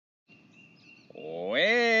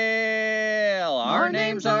Our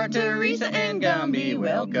names are Teresa and Gumby.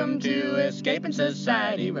 Welcome to Escaping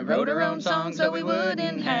Society. We wrote our own song so we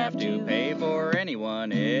wouldn't have to pay for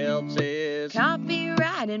anyone else's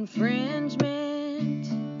copyright infringement.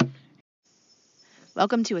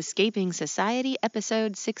 Welcome to Escaping Society,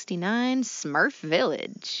 episode 69, Smurf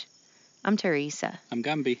Village. I'm Teresa. I'm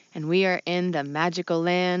Gumby. And we are in the magical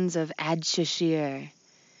lands of Adshashire,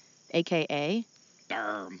 a.k.a.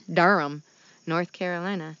 Durham, North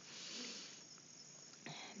Carolina.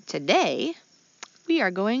 Today, we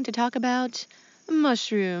are going to talk about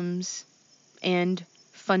mushrooms and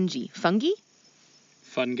fungi. Fungi?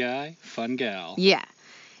 Fun guy, fun gal. Yeah.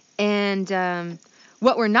 And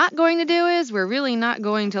what we're not going to do is we're really not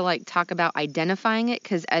going to talk about identifying it,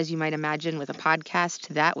 because as you might imagine with a podcast,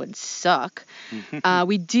 that would suck.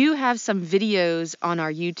 We do have some videos on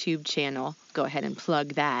our YouTube channel. Go ahead and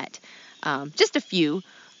plug that. Just a few.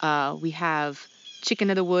 We have Chicken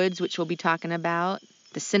of the Woods, which we'll be talking about,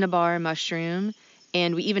 the cinnabar mushroom,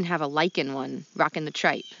 and we even have a lichen one, rockin' the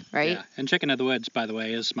tripe, right? Yeah, and Chicken of the Woods, by the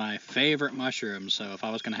way, is my favorite mushroom. So if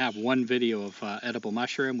I was going to have one video of edible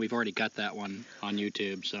mushroom, we've already got that one on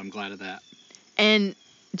YouTube, so I'm glad of that. And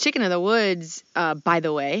Chicken of the Woods, by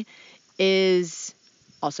the way, is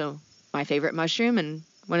also my favorite mushroom and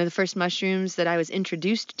one of the first mushrooms that I was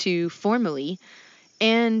introduced to formally.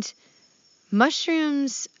 And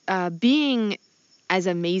mushrooms being as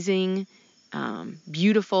amazing,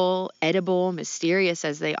 beautiful, edible, mysterious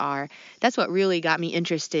as they are, that's what really got me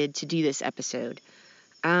interested to do this episode.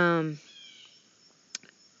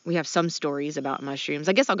 We have some stories about mushrooms.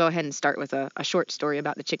 I guess I'll go ahead and start with a short story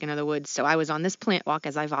about the Chicken of the Woods. So I was on this plant walk,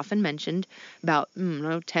 as I've often mentioned, about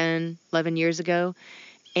 10, 11 years ago.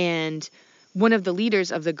 And one of the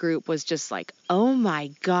leaders of the group was just like, "Oh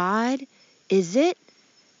my God, is it?"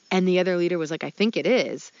 And the other leader was like, "I think it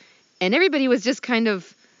is." And everybody was just kind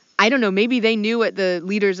of, I don't know, maybe they knew what the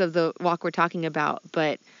leaders of the walk were talking about,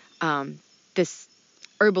 but this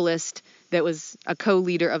herbalist that was a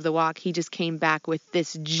co-leader of the walk, he just came back with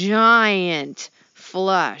this giant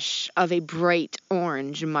flush of a bright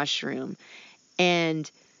orange mushroom. And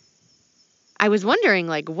I was wondering,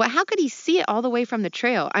 how could he see it all the way from the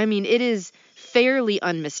trail? I mean, it is fairly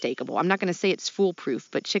unmistakable. I'm not going to say it's foolproof,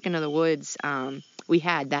 but Chicken of the Woods we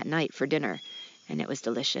had that night for dinner, and it was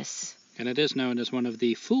delicious. And it is known as one of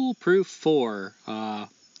the foolproof four.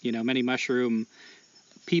 Many mushroom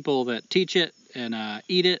people that teach it and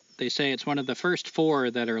eat it, they say it's one of the first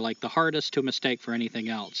four that are the hardest to mistake for anything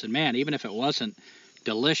else. And man, even if it wasn't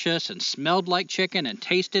delicious and smelled like chicken and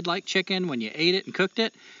tasted like chicken when you ate it and cooked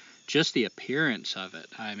it, just the appearance of it,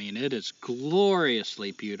 I mean, it is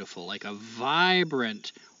gloriously beautiful, like a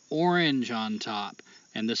vibrant orange on top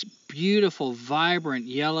and this beautiful, vibrant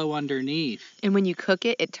yellow underneath. And when you cook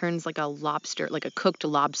it, it turns like a lobster, like a cooked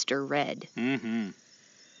lobster red. Mm-hmm.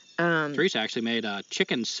 Teresa actually made a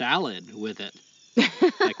chicken salad with it.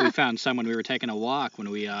 We found some when we were taking a walk when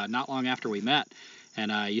we, not long after we met,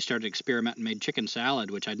 and you started experimenting and made chicken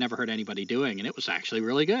salad, which I'd never heard anybody doing, and it was actually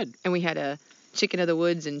really good. And we had a Chicken of the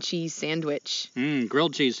Woods and cheese sandwich.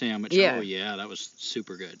 Grilled cheese sandwich. Yeah. Oh, yeah, that was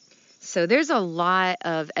super good. So there's a lot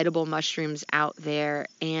of edible mushrooms out there,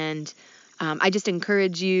 and I just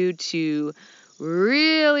encourage you to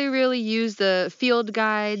really, really use the field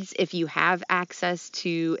guides if you have access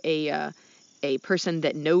to a person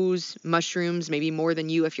that knows mushrooms, maybe more than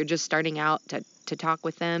you if you're just starting out, to talk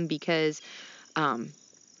with them, because I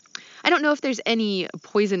don't know if there's any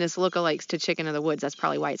poisonous lookalikes to Chicken of the Woods. That's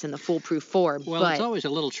probably why it's in the foolproof four. Well, it's always a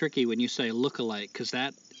little tricky when you say lookalike, because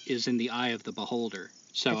that is in the eye of the beholder.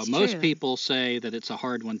 So most people say that it's a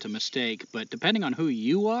hard one to mistake, but depending on who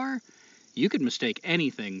you are, you could mistake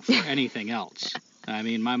anything for anything else. I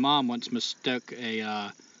mean, my mom once mistook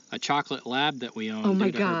a chocolate lab that we owned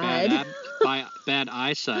due to her bad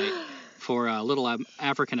eyesight for a little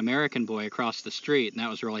African-American boy across the street, and that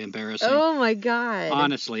was really embarrassing. Oh, my God.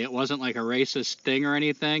 Honestly, it wasn't like a racist thing or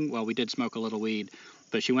anything. Well, we did smoke a little weed.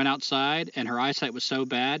 But she went outside, and her eyesight was so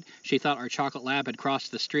bad, she thought our chocolate lab had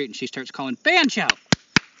crossed the street, and she starts calling, "Banjo!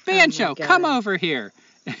 Banjo, come over here!"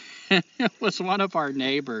 It was one of our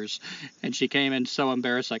neighbors, and she came in so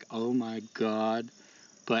embarrassed, oh my God.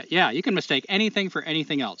 But yeah, you can mistake anything for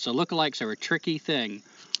anything else. So lookalikes are a tricky thing.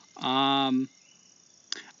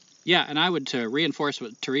 Yeah, and I would, to reinforce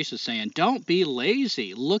what Teresa's saying, don't be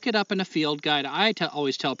lazy. Look it up in a field guide. I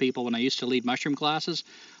always tell people when I used to lead mushroom classes,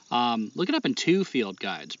 look it up in 2 field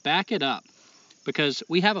guides. Back it up, because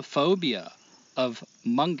we have a phobia of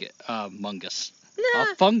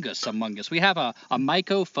fungus among us. We have a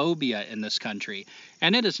mycophobia in this country,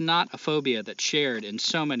 and it is not a phobia that's shared in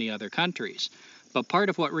so many other countries. But part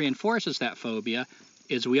of what reinforces that phobia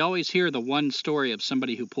is we always hear the one story of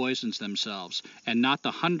somebody who poisons themselves and not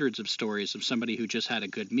the hundreds of stories of somebody who just had a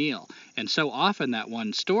good meal. And so often that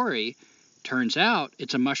one story turns out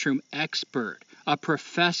it's a mushroom expert, a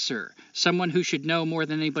professor, someone who should know more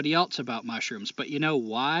than anybody else about mushrooms. But you know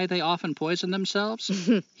why they often poison themselves?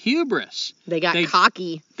 Hubris. They got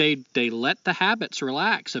cocky. They let the habits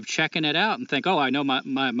relax of checking it out and think, oh, I know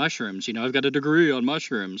my mushrooms. You know, I've got a degree on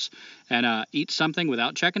mushrooms. And eat something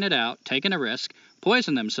without checking it out, taking a risk,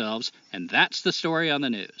 poison themselves, and that's the story on the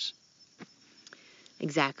news.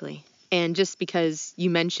 Exactly. And just because you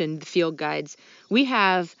mentioned the field guides, we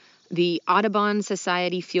have the Audubon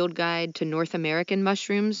Society Field Guide to North American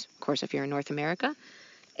Mushrooms, of course, if you're in North America.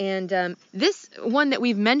 And this one that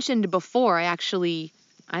we've mentioned before, I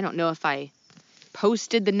don't know if I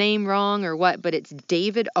posted the name wrong or what, but it's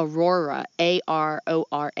David Arora,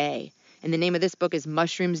 A-R-O-R-A. And the name of this book is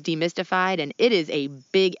Mushrooms Demystified, and it is a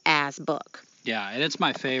big-ass book. Yeah, and it's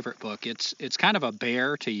my favorite book. It's kind of a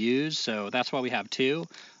bear to use, so that's why we have two.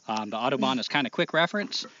 The Audubon is kind of quick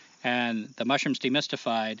reference, and the Mushrooms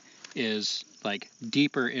Demystified is like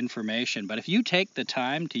deeper information. But if you take the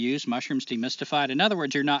time to use Mushrooms Demystified, in other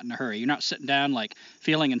words, you're not in a hurry. You're not sitting down like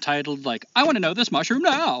feeling entitled, like, I want to know this mushroom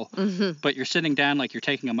now. Mm-hmm. But you're sitting down like you're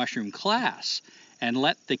taking a mushroom class, and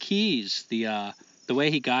let the keys, the way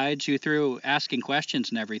he guides you through asking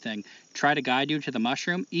questions and everything, try to guide you to the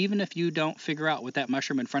mushroom. Even if you don't figure out what that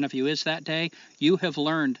mushroom in front of you is that day, you have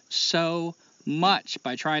learned so much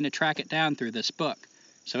by trying to track it down through this book.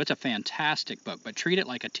 So it's a fantastic book, but treat it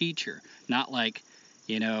like a teacher, not like,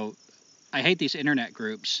 I hate these internet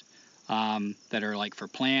groups that are like for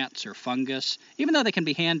plants or fungus, even though they can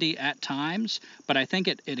be handy at times, but I think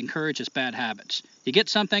it encourages bad habits. You get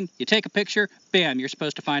something, you take a picture, bam, you're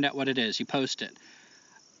supposed to find out what it is, you post it.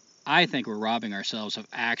 I think we're robbing ourselves of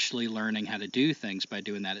actually learning how to do things by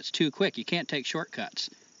doing that. It's too quick. You can't take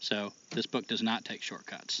shortcuts. So this book does not take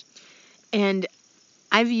shortcuts. And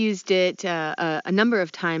I've used it a number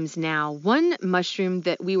of times now. One mushroom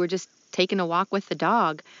that we were just taking a walk with the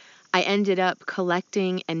dog, I ended up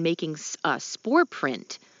collecting and making a spore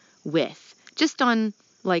print with, just on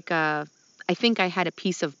I think I had a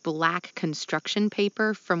piece of black construction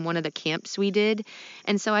paper from one of the camps we did.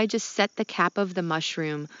 And so I just set the cap of the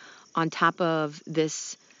mushroom on top of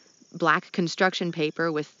this black construction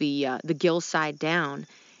paper with the gill side down.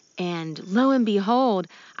 And lo and behold,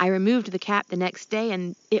 I removed the cap the next day,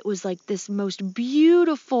 and it was like this most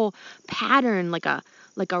beautiful pattern, like a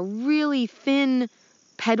really thin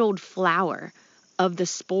petaled flower of the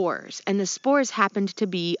spores. And the spores happened to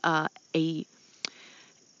be a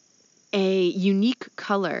unique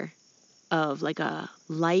color of like a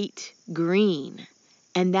light green.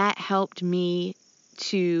 And that helped me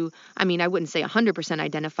to, I wouldn't say 100%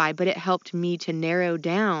 identify, but it helped me to narrow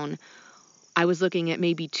down. I was looking at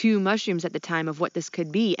maybe 2 mushrooms at the time of what this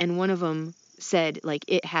could be, and one of them said like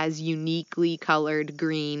it has uniquely colored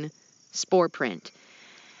green spore print.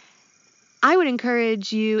 I would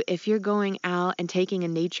encourage you, if you're going out and taking a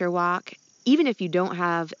nature walk, even if you don't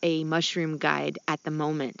have a mushroom guide at the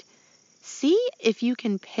moment, see if you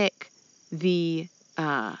can pick the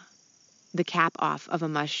cap off of a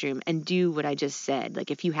mushroom and do what I just said.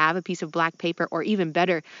 Like if you have a piece of black paper, or even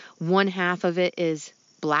better, one half of it is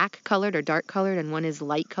black colored or dark colored and one is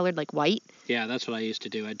light colored, like white. Yeah, that's what I used to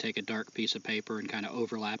do. I'd take a dark piece of paper and kind of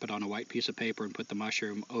overlap it on a white piece of paper and put the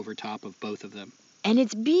mushroom over top of both of them. And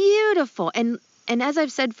it's beautiful. And as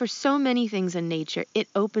I've said for so many things in nature, it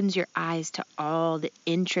opens your eyes to all the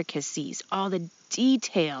intricacies, all the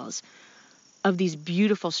details of these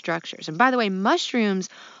beautiful structures. And by the way, mushrooms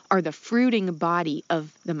are the fruiting body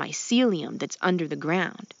of the mycelium that's under the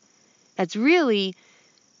ground. That's really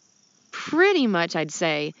pretty much, I'd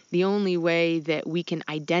say, the only way that we can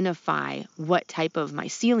identify what type of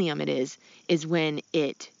mycelium it is when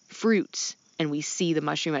it fruits and we see the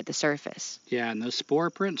mushroom at the surface. Yeah, and those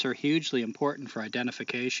spore prints are hugely important for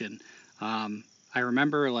identification. I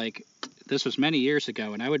remember, this was many years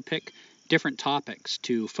ago, and I would pick different topics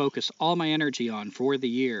to focus all my energy on for the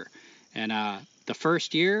year. And the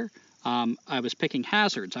first year, I was picking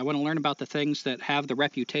hazards. I want to learn about the things that have the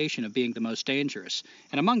reputation of being the most dangerous.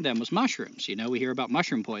 And among them was mushrooms. We hear about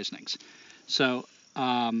mushroom poisonings. So,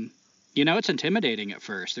 it's intimidating at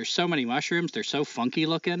first. There's so many mushrooms. They're so funky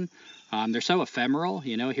looking. They're so ephemeral,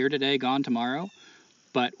 here today, gone tomorrow.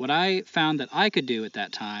 But what I found that I could do at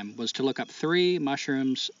that time was to look up 3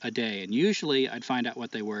 mushrooms a day. And usually I'd find out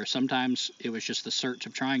what they were. Sometimes it was just the search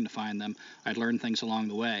of trying to find them. I'd learn things along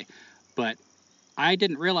the way. But I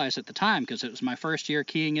didn't realize at the time, because it was my first year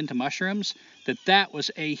keying into mushrooms, that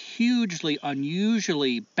was a hugely,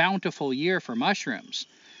 unusually bountiful year for mushrooms.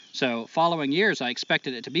 So following years, I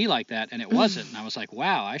expected it to be like that, and it wasn't. And I was like,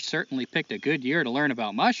 wow, I certainly picked a good year to learn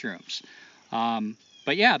about mushrooms.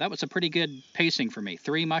 But yeah, that was a pretty good pacing for me.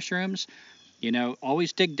 3 mushrooms,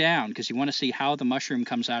 always dig down because you want to see how the mushroom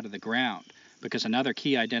comes out of the ground. Because another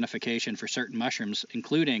key identification for certain mushrooms,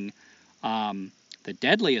 including the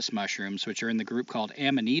deadliest mushrooms, which are in the group called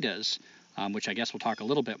amanitas, which I guess we'll talk a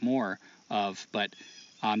little bit more of, but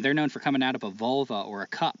they're known for coming out of a vulva or a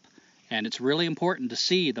cup. And it's really important to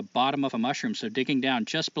see the bottom of a mushroom, so digging down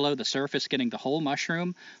just below the surface, getting the whole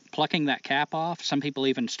mushroom, plucking that cap off. Some people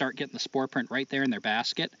even start getting the spore print right there in their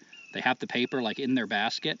basket. They have the paper like in their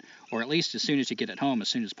basket, or at least as soon as you get it home, as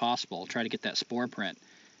soon as possible, try to get that spore print.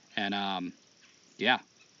 And yeah,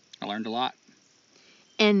 I learned a lot.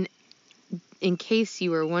 And in case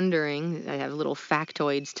you were wondering, I have little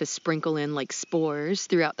factoids to sprinkle in like spores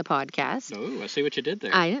throughout the podcast. Oh, I see what you did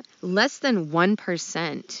there. Less than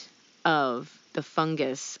 1% of the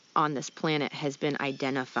fungus on this planet has been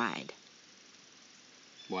identified.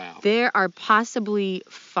 Wow. There are possibly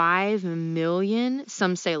 5 million,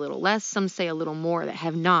 some say a little less, some say a little more, that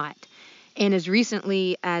have not. And as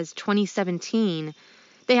recently as 2017,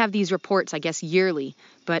 they have these reports, I guess, yearly,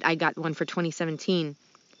 but I got one for 2017.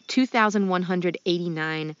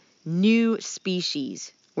 2,189 new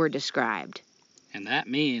species were described. And that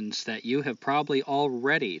means that you have probably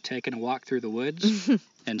already taken a walk through the woods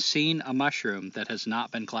and seen a mushroom that has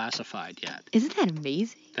not been classified yet. Isn't that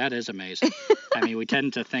amazing? That is amazing. I mean, we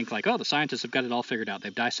tend to think like, oh, the scientists have got it all figured out.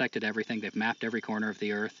 They've dissected everything. They've mapped every corner of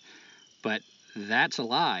the earth. But that's a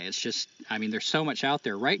lie. It's just, I mean, there's so much out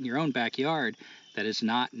there right in your own backyard that is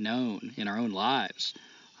not known in our own lives.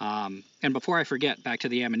 And before I forget, back to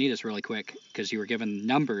the amanitas really quick, because you were given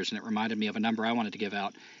numbers and it reminded me of a number I wanted to give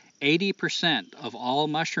out. 80% of all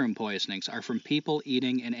mushroom poisonings are from people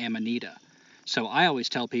eating an amanita. So I always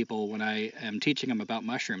tell people when I am teaching them about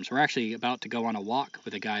mushrooms, we're actually about to go on a walk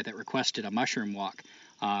with a guy that requested a mushroom walk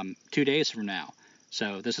 2 days from now.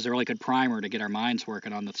 So this is a really good primer to get our minds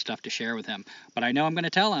working on the stuff to share with him. But I know I'm going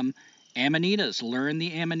to tell him, amanitas, learn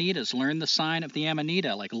the amanitas, learn the sign of the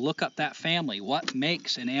amanita, like look up that family. What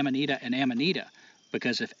makes an amanita an amanita?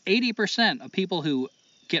 Because if 80% of people who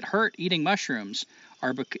get hurt eating mushrooms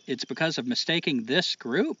it's because of mistaking this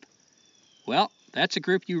group, well, that's a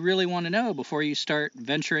group you really want to know before you start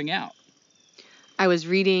venturing out. I was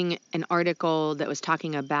reading an article that was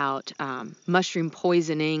talking about mushroom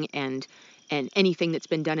poisoning and anything that's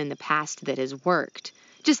been done in the past that has worked.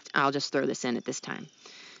 I'll just throw this in at this time.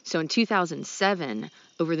 So in 2007,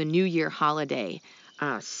 over the New Year holiday,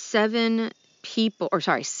 6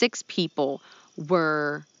 people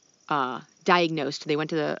were diagnosed. They went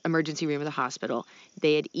to the emergency room of the hospital.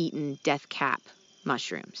 They had eaten death cap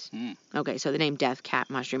mushrooms. Okay, so the name death cap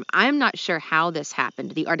mushroom. I'm not sure how this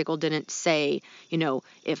happened. The article didn't say,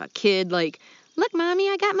 if a kid like, look, mommy,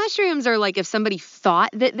 I got mushrooms, or like if somebody thought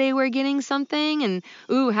that they were getting something and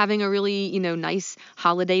having a really, nice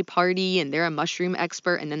holiday party and they're a mushroom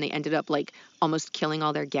expert, and then they ended up like almost killing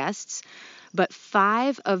all their guests. But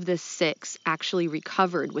 5 of the 6 actually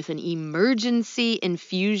recovered with an emergency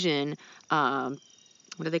infusion, what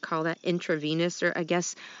do they call that? Intravenous, or I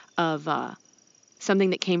guess, of something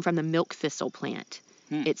that came from the milk thistle plant.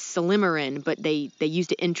 It's Silymarin, but they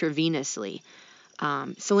used it intravenously.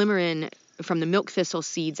 Silymarin from the milk thistle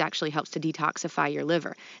seeds actually helps to detoxify your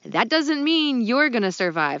liver. That doesn't mean you're going to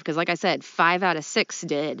survive, because like I said, 5 out of 6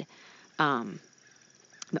 did.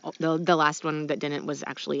 The last one that didn't was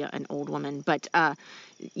actually an old woman. But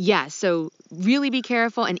so really be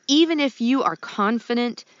careful. And even if you are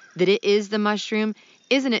confident that it is the mushroom,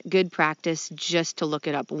 isn't it good practice just to look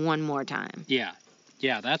it up one more time? Yeah,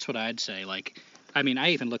 that's what I'd say. I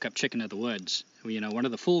even look up chicken of the woods. One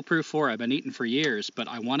of the foolproof 4 I've been eating for years, but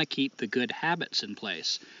I want to keep the good habits in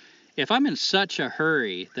place. If I'm in such a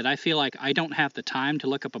hurry that I feel like I don't have the time to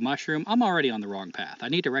look up a mushroom, I'm already on the wrong path. I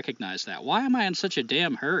need to recognize that. Why am I in such a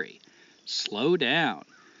damn hurry? Slow down.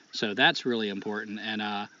 So that's really important. And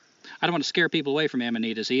I don't want to scare people away from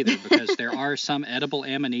amanitas either, because there are some edible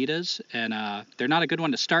amanitas, and they're not a good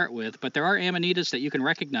one to start with, but there are amanitas that you can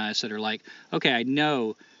recognize that are like, okay, I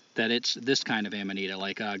know that it's this kind of amanita,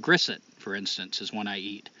 like grisset, for instance, is one I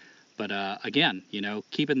eat. But again,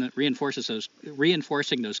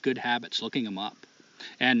 reinforcing those good habits, looking them up.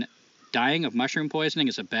 And dying of mushroom poisoning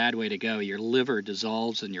is a bad way to go. Your liver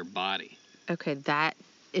dissolves in your body. Okay, that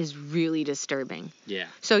is really disturbing. Yeah.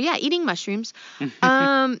 So yeah, eating mushrooms.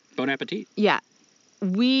 Bon appetit. Yeah.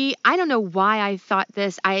 I don't know why I thought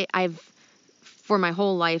this. I've for my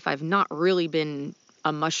whole life, I've not really been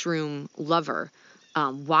a mushroom lover.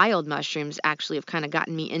 Wild mushrooms actually have kind of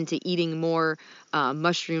gotten me into eating more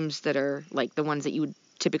mushrooms that are like the ones that you would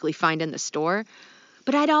typically find in the store.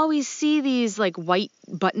 But I'd always see these like white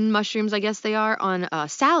button mushrooms, I guess they are, on a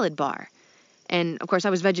salad bar. And of course, I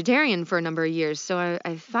was vegetarian for a number of years, so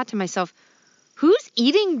I thought to myself, who's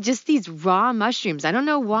eating just these raw mushrooms? I don't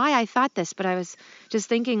know why I thought this, but I was just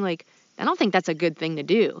thinking, like, I don't think that's a good thing to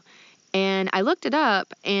do. And I looked it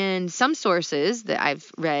up, and some sources that I've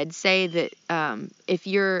read say that if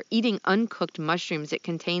you're eating uncooked mushrooms, it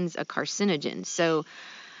contains a carcinogen. So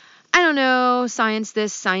I don't know, science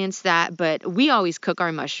this, science that, but we always cook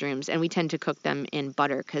our mushrooms, and we tend to cook them in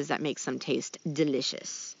butter because that makes them taste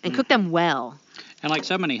delicious. And cook them well. And like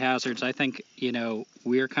so many hazards, I think,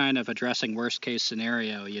 we're kind of addressing worst case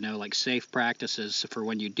scenario, like safe practices for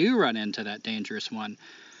when you do run into that dangerous one.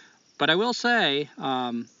 But I will say,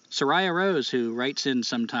 Soraya Rose, who writes in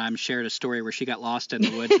sometimes, shared a story where she got lost in the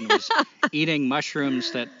woods and was eating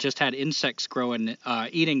mushrooms that just had insects growing,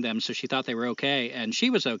 eating them, so she thought they were okay, and she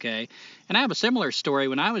was okay. And I have a similar story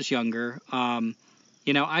when I was younger.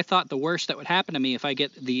 I thought the worst that would happen to me if I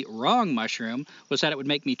get the wrong mushroom was that it would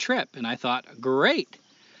make me trip, and I thought, great.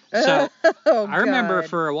 So I remember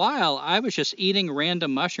for a while I was just eating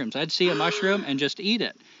random mushrooms. I'd see a mushroom and just eat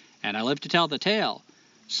it, and I lived to tell the tale.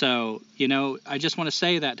 So, I just want to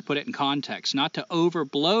say that to put it in context, not to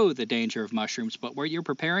overblow the danger of mushrooms, but what you're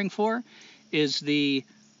preparing for is the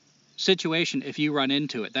situation if you run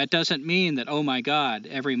into it. That doesn't mean that, oh my God,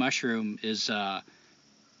 every mushroom is,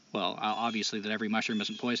 obviously that every mushroom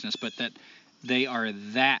isn't poisonous, but that they are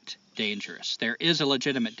that dangerous. There is a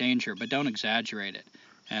legitimate danger, but don't exaggerate it.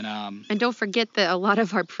 And don't forget that a lot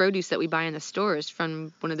of our produce that we buy in the store is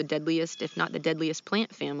from one of the deadliest, if not the deadliest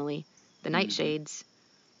plant family, the nightshades.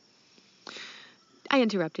 I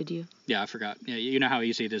interrupted you. Yeah, I forgot. Yeah, you know how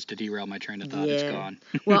easy it is to derail my train of thought. Yeah. It's gone.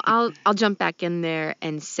 Well, I'll jump back in there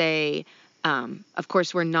and say, of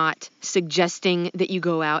course, we're not suggesting that you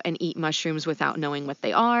go out and eat mushrooms without knowing what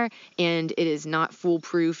they are, and it is not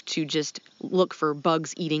foolproof to just look for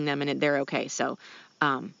bugs eating them and they're okay. So,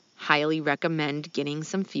 highly recommend getting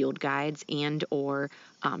some field guides and or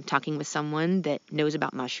talking with someone that knows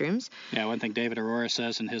about mushrooms. Yeah, one thing David Aurora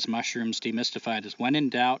says in his Mushrooms Demystified is, when in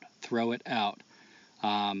doubt, throw it out.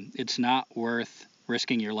 It's not worth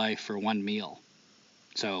risking your life for one meal.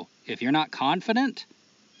 So if you're not confident,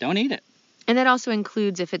 don't eat it. And that also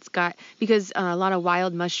includes if it's got, because a lot of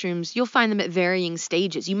wild mushrooms, you'll find them at varying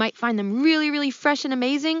stages. You might find them really, really fresh and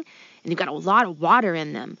amazing, and they've got a lot of water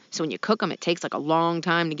in them. So when you cook them, it takes like a long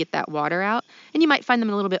time to get that water out. And you might find them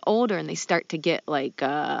a little bit older, and they start to get like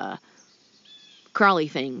crawly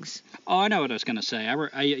things. Oh, I know what I was going to say.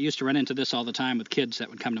 I used to run into this all the time with kids that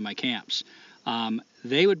would come to my camps.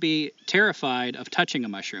 They would be terrified of touching a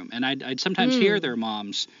mushroom. And I'd sometimes hear their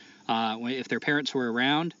moms, if their parents were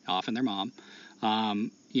around, often their mom,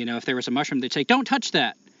 if there was a mushroom, they'd say, don't touch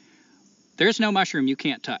that. There's no mushroom you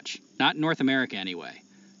can't touch. Not in North America anyway.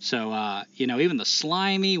 So, even the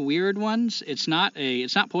slimy, weird ones, it's not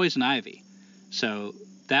poison ivy. So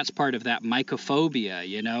that's part of that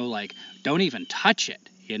mycophobia, like don't even touch it.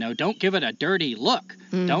 Don't give it a dirty look.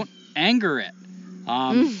 Don't anger it.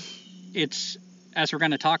 It's, as we're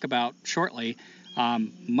going to talk about shortly,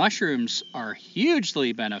 mushrooms are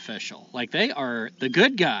hugely beneficial. Like, they are the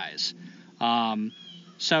good guys.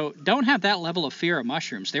 So don't have that level of fear of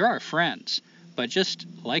mushrooms. They're our friends. But just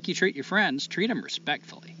like you treat your friends, treat them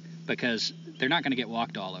respectfully, because they're not going to get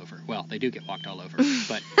walked all over. Well, they do get walked all over,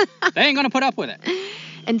 but they ain't going to put up with it.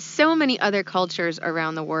 And so many other cultures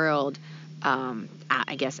around the world,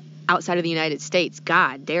 I guess, outside of the United States.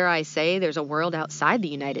 God, dare I say, there's a world outside the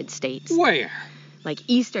United States. Where? Like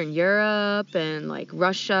Eastern Europe and like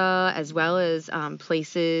Russia, as well as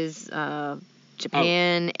places,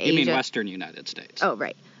 Japan, Asia. You mean Western United States? Oh,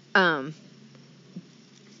 right.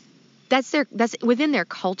 That's within their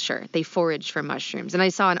culture. They forage for mushrooms. And I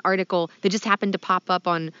saw an article that just happened to pop up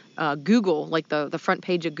on Google, like the front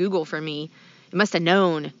page of Google for me. It must have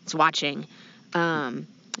known it's watching,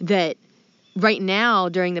 that right now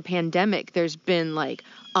during the pandemic, there's been like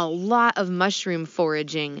a lot of mushroom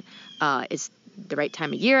foraging. It's the right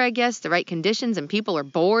time of year, I guess, the right conditions, and people are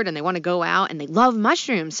bored and they want to go out and they love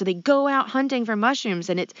mushrooms. So they go out hunting for mushrooms,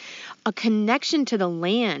 and it's a connection to the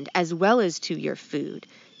land as well as to your food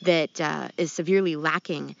that is severely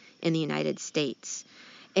lacking in the United States.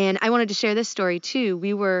 And I wanted to share this story too.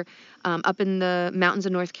 We were up in the mountains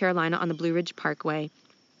of North Carolina on the Blue Ridge Parkway.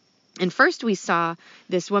 And first we saw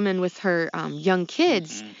this woman with her young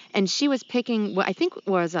kids, and she was picking what I think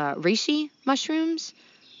was reishi mushrooms,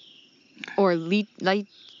 or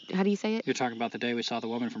how do you say it? You're talking about the day we saw the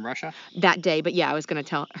woman from Russia? That day, but yeah, I was going to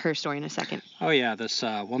tell her story in a second. Oh yeah, this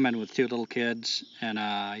woman with two little kids, and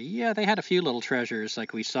they had a few little treasures.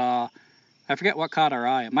 Like we saw, I forget what caught our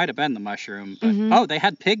eye. It might have been the mushroom. But, Mhm. oh, they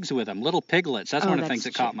had pigs with them, little piglets. That's Oh, one of the that's things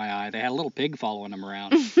that true. caught my eye. They had a little pig following them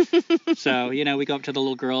around. So, we go up to the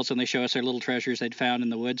little girls and they show us their little treasures they'd found in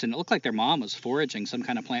the woods. And it looked like their mom was foraging some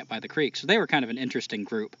kind of plant by the creek. So they were kind of an interesting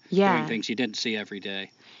group, Yeah. doing things you didn't see every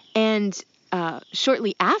day. And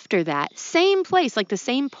shortly after that, same place, like the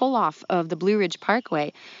same pull-off of the Blue Ridge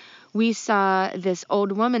Parkway, we saw this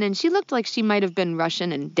old woman, and she looked like she might have been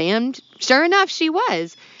Russian, and damned sure enough, she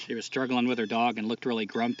was. She was struggling with her dog and looked really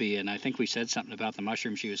grumpy, and I think we said something about the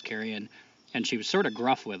mushroom she was carrying, and she was sort of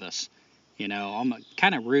gruff with us,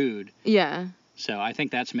 kind of rude. Yeah. So I think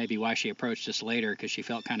that's maybe why she approached us later, because she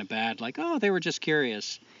felt kind of bad, like, oh, they were just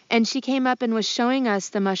curious. And she came up and was showing us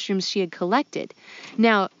the mushrooms she had collected.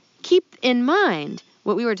 Now, keep in mind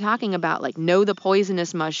what we were talking about, like know the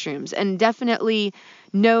poisonous mushrooms, and definitely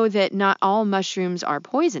know that not all mushrooms are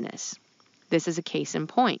poisonous. This is a case in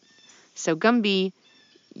point. So Gumby,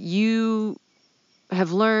 you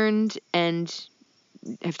have learned and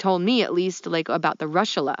have told me at least like about the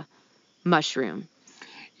Russula mushroom.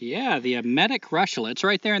 Yeah, the emetic russula. It's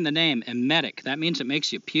right there in the name, emetic. That means it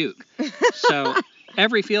makes you puke. So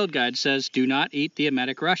every field guide says do not eat the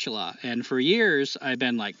emetic russula. And for years, I've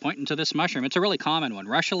been like pointing to this mushroom. It's a really common one.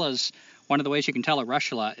 Russula's, one of the ways you can tell a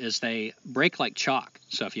russula is they break like chalk.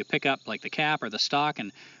 So if you pick up like the cap or the stalk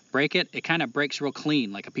and break it, it kind of breaks real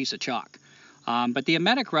clean like a piece of chalk. But the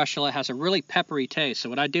emetic russula has a really peppery taste. So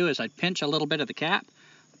what I do is I pinch a little bit of the cap,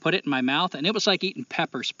 put it in my mouth, and it was like eating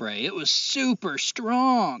pepper spray. It was super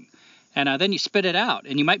strong. And then you spit it out,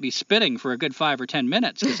 and you might be spitting for a good 5 or 10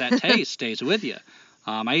 minutes because that taste stays with you.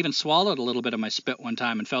 I even swallowed a little bit of my spit one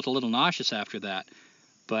time and felt a little nauseous after that.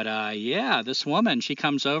 But yeah, this woman, she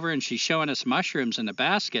comes over and she's showing us mushrooms in a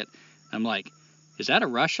basket. I'm like, is that a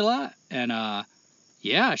russula? And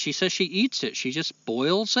yeah, she says she eats it. She just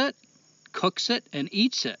boils it, cooks it, and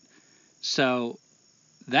eats it. So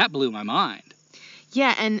that blew my mind.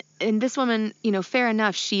 Yeah, and this woman, fair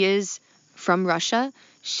enough, she is from Russia.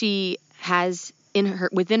 She has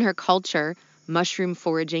within her culture mushroom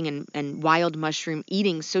foraging and wild mushroom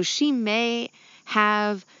eating. So she may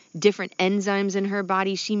have different enzymes in her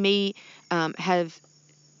body. She may have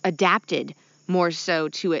adapted more so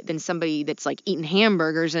to it than somebody that's like eating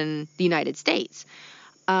hamburgers in the United States.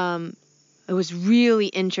 It was really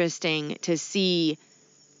interesting to see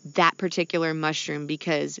that particular mushroom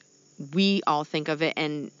because we all think of it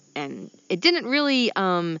and it didn't really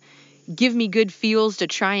give me good feels to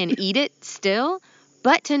try and eat it still,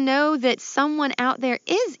 but to know that someone out there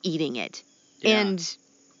is eating it. Yeah. And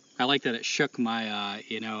I like that it shook my,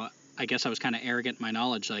 I guess I was kind of arrogant in my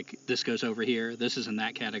knowledge, like this goes over here, this is in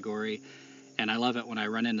that category. And I love it when I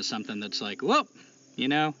run into something that's like, whoa,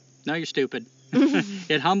 no, you're stupid.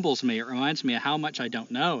 It humbles me. It reminds me of how much I don't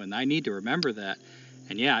know, and I need to remember that.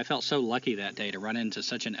 And yeah, I felt so lucky that day to run into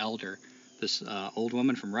such an elder, this old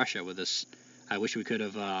woman from Russia with this. I wish we could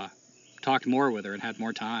have talked more with her and had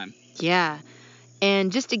more time. Yeah.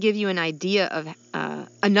 And just to give you an idea of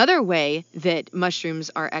another way that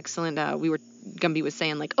mushrooms are excellent, Gumby was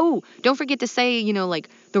saying like, oh, don't forget to say, like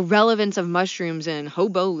the relevance of mushrooms in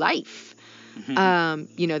hobo life.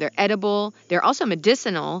 Mm-hmm. They're edible. They're also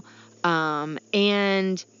medicinal.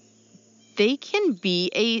 And they can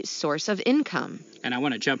be a source of income. And I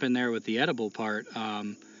want to jump in there with the edible part.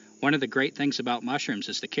 One of the great things about mushrooms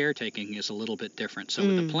is the caretaking is a little bit different. So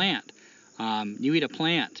with a plant, you eat a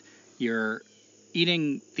plant, you're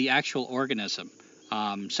eating the actual organism.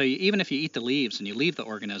 So even if you eat the leaves and you leave the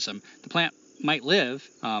organism, the plant might live,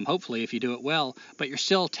 hopefully if you do it well, but you're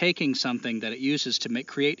still taking something that it uses to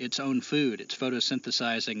create its own food. It's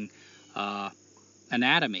photosynthesizing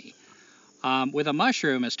anatomy. With a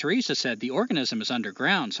mushroom, as Teresa said, the organism is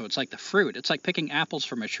underground, so it's like the fruit. It's like picking apples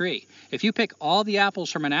from a tree. If you pick all the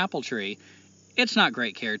apples from an apple tree, it's not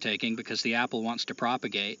great caretaking because the apple wants to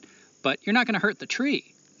propagate, but you're not going to hurt the tree.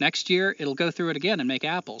 Next year, it'll go through it again and make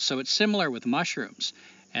apples. So it's similar with mushrooms.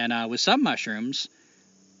 And with some mushrooms,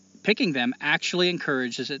 picking them actually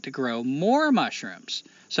encourages it to grow more mushrooms.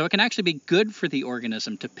 So it can actually be good for the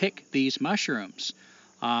organism to pick these mushrooms.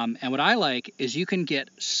 And what I like is you can get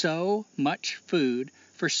so much food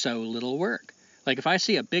for so little work. Like if I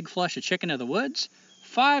see a big flush of chicken of the woods,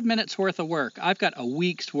 5 minutes worth of work, I've got a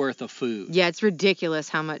week's worth of food. Yeah, it's ridiculous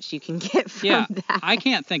how much you can get from that. I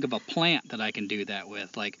can't think of a plant that I can do that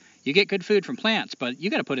with. Like you get good food from plants, but you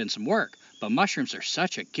got to put in some work. But mushrooms are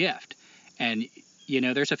such a gift. And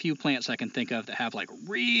there's a few plants I can think of that have like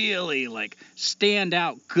really like stand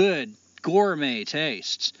out good gourmet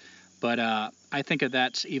tastes. But I think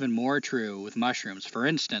that's even more true with mushrooms. For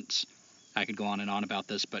instance, I could go on and on about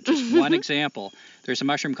this, but just one example. There's a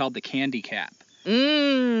mushroom called the candy cap.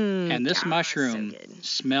 And this God, mushroom so good.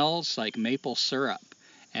 smells like maple syrup.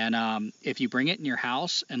 And if you bring it in your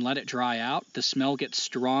house and let it dry out, the smell gets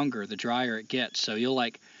stronger the drier it gets. So you'll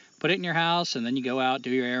like put it in your house, and then you go out,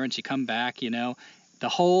 do your errands, you come back, you know. The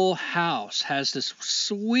whole house has this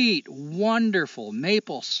sweet, wonderful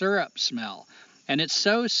maple syrup smell. And it's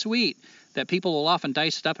so sweet that people will often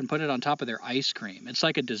dice it up and put it on top of their ice cream. It's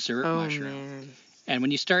like a dessert mushroom. Man. And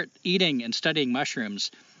when you start eating and studying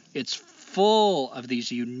mushrooms, it's full of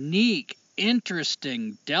these unique,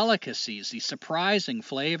 interesting delicacies, these surprising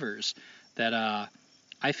flavors that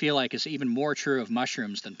I feel like is even more true of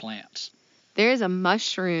mushrooms than plants. There is a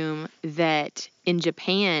mushroom that in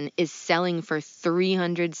Japan is selling for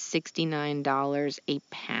 $369 a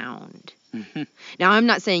pound. Mm-hmm. Now, I'm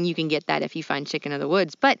not saying you can get that if you find chicken of the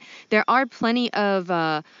woods, but there are plenty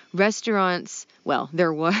of restaurants, well,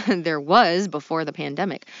 there was before the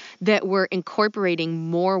pandemic, that were incorporating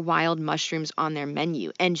more wild mushrooms on their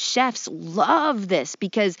menu. And chefs love this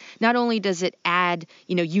because not only does it add,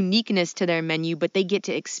 uniqueness to their menu, but they get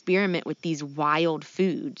to experiment with these wild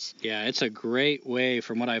foods. Yeah, it's a great way,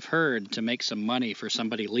 from what I've heard, to make some money for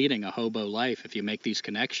somebody leading a hobo life if you make these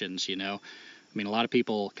connections, I mean, a lot of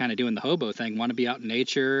people kind of doing the hobo thing want to be out in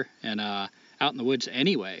nature and out in the woods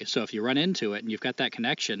anyway. So if you run into it and you've got that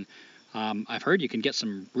connection, I've heard you can get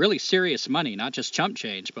some really serious money, not just chump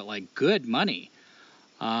change, but like good money.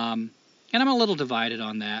 And I'm a little divided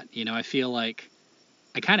on that. I feel like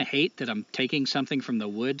I kind of hate that I'm taking something from the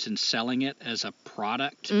woods and selling it as a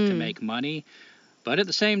product to make money. But at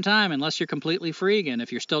the same time, unless you're completely freegan,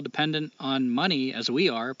 if you're still dependent on money, as we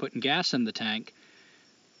are, putting gas in the tank,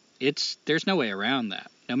 there's no way around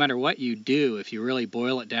that. No matter what you do, if you really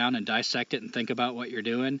boil it down and dissect it and think about what you're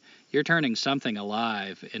doing, you're turning something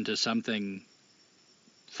alive into something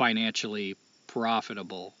financially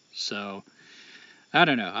profitable. So, I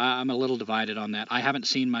don't know. I'm a little divided on that. I haven't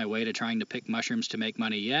seen my way to trying to pick mushrooms to make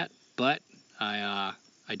money yet, but I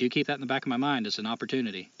do keep that in the back of my mind as an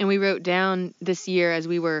opportunity. And we wrote down this year as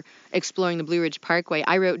we were exploring the Blue Ridge Parkway,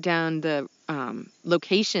 I wrote down the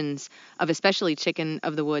locations of especially chicken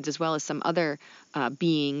of the woods as well as some other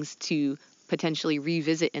beings to potentially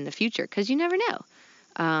revisit in the future because you never know.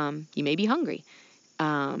 You may be hungry.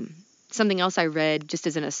 Something else I read just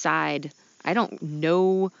as an aside, I don't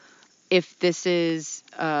know if this is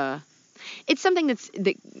it's something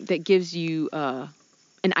that gives you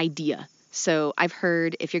an idea. So I've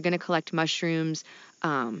heard if you're going to collect mushrooms,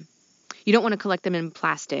 you don't want to collect them in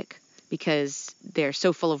plastic because they're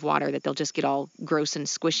so full of water that they'll just get all gross and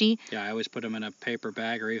squishy. Yeah, I always put them in a paper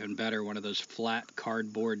bag or even better, one of those flat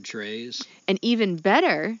cardboard trays. And even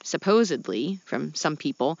better, supposedly, from some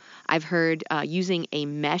people, I've heard using a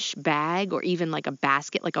mesh bag or even like a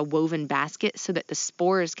basket, like a woven basket, so that the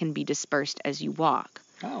spores can be dispersed as you walk.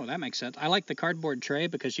 Oh, that makes sense. I like the cardboard tray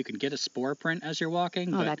because you can get a spore print as you're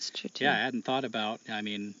walking. Oh, that's true, too. Yeah, I hadn't thought about,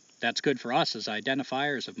 that's good for us as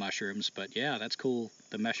identifiers of mushrooms, but yeah, that's cool.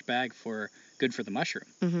 The mesh bag good for the mushroom.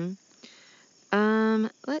 Mm-hmm.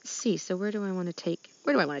 Let's see. So where do I want to take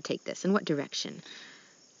this? In what direction?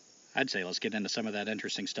 I'd say let's get into some of that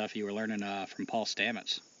interesting stuff you were learning from Paul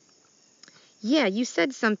Stamets. Yeah, you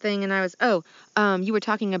said something and I was, you were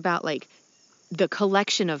talking about like the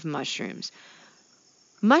collection of mushrooms.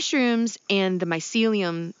 Mushrooms and the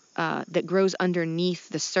mycelium that grows underneath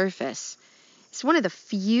the surface. It's one of the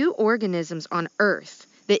few organisms on Earth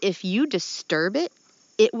that if you disturb it,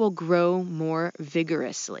 it will grow more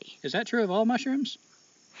vigorously. Is that true of all mushrooms?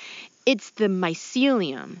 It's the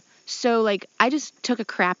mycelium. So, like, I just took a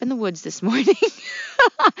crap in the woods this morning.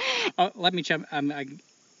 Let me check.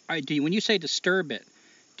 When you say disturb it,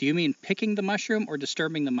 do you mean picking the mushroom or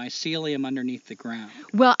disturbing the mycelium underneath the ground?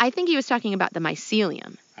 Well, I think he was talking about the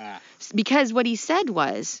mycelium. Because what he said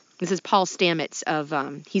was, this is Paul Stamets of,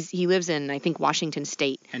 he lives in, I think, Washington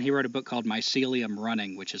State. And he wrote a book called Mycelium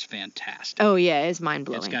Running, which is fantastic. Oh, yeah, it's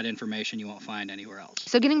mind-blowing. It's got information you won't find anywhere else.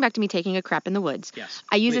 So getting back to me taking a crap in the woods. Yes,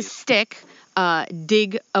 I use a stick,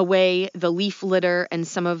 dig away the leaf litter and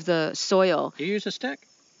some of the soil. You use a stick?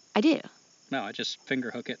 I do. No, I just finger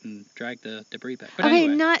hook it and drag the debris back. But okay,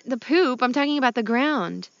 anyway. Not the poop. I'm talking about the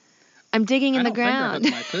ground. I'm digging in the ground. I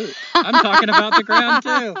don't finger hook my poop. I'm talking about the ground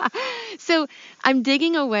too. So I'm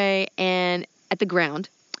digging away and at the ground,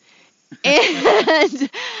 and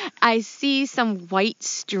I see some white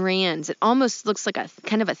strands. It almost looks like a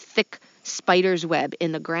kind of a thick spider's web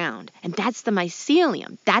in the ground, and that's the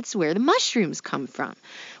mycelium. That's where the mushrooms come from.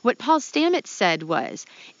 What Paul Stamets said was,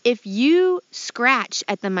 if you scratch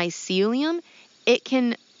at the mycelium, it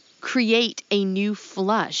can create a new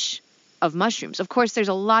flush of mushrooms. Of course, there's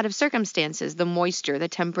a lot of circumstances, the moisture, the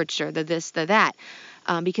temperature, the this, the that.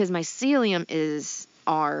 because mycelium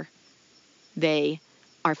they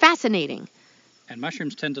are fascinating. And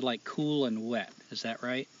mushrooms tend to like cool and wet. Is that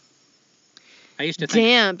right? I used to think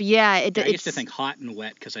Damp, yeah. I used to think hot and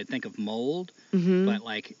wet because I'd think of mold. Mm-hmm. But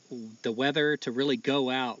like the weather to really go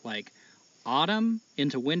out, like autumn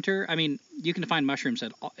into winter. I mean, you can find mushrooms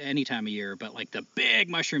at any time of year, but like the big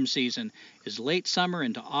mushroom season is late summer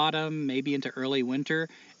into autumn, maybe into early winter.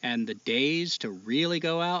 And the days to really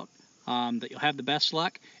go out that you'll have the best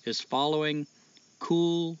luck is following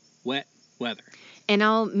cool, wet weather. And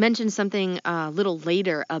I'll mention something a little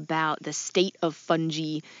later about the state of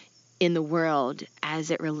fungi in the world as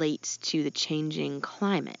it relates to the changing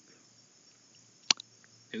climate.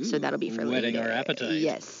 Ooh, so that'll be for whetting later. our appetite.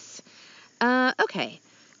 Yes. Okay.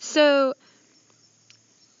 So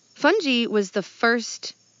fungi was the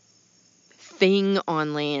first thing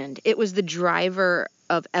on land. It was the driver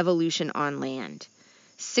of evolution on land.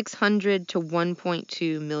 600 to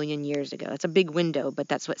 1.2 million years ago. That's a big window, but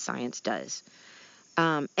that's what science does.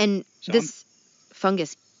 And So this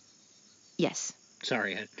fungus, yes.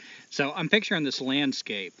 Sorry. So I'm picturing this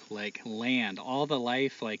landscape, like land. All the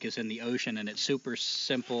life like is in the ocean, and it's super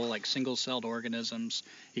simple, like single-celled organisms.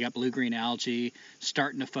 You got blue-green algae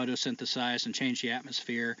starting to photosynthesize and change the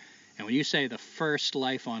atmosphere. And when you say the first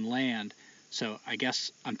life on land, so I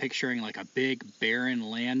guess I'm picturing like a big barren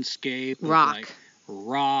landscape with Rock. like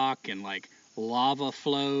rock and like lava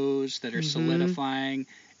flows that are solidifying.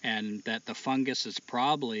 And that the fungus is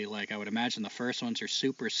probably, like, I would imagine the first ones are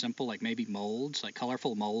super simple, like maybe molds, like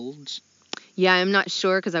colorful molds. Yeah, I'm not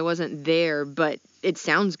sure because I wasn't there, but it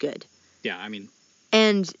sounds good. Yeah, I mean.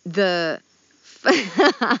 And I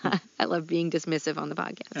love being dismissive on the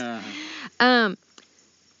podcast.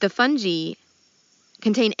 The fungi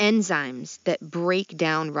contain enzymes that break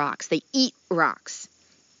down rocks. They eat rocks.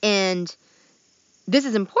 And this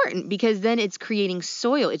is important because then it's creating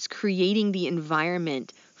soil. It's creating the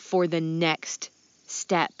environment for the next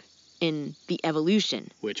step in the evolution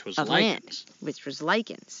which was of lichens. land, which was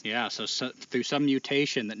lichens. Yeah, so through some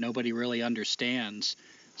mutation that nobody really understands,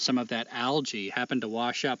 some of that algae happened to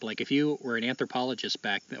wash up. Like if you were an anthropologist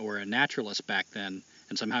back then, or a naturalist back then,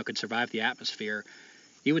 and somehow could survive the atmosphere,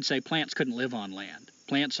 you would say plants couldn't live on land.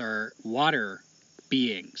 Plants are water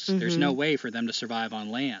beings. There's no way for them to survive on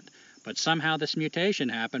land. But somehow this mutation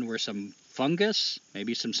happened where some fungus,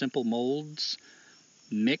 maybe some simple molds,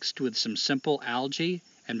 mixed with some simple algae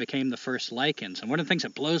and became the first lichens. And one of the things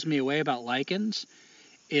that blows me away about lichens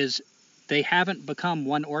is they haven't become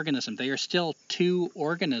one organism. They are still two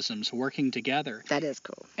organisms working together. That is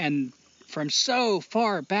cool. And from so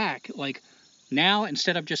far back, like now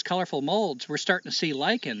instead of just colorful molds, we're starting to see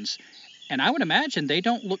lichens. And I would imagine they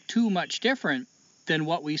don't look too much different than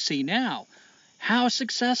what we see now. How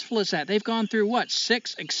successful is that? They've gone through,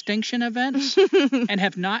 6 extinction events and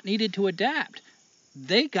have not needed to adapt.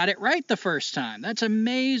 They got it right the first time. That's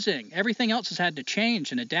amazing. Everything else has had to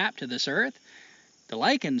change and adapt to this earth. The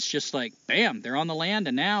lichens just like, bam, they're on the land,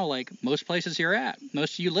 and now, like most places you're at,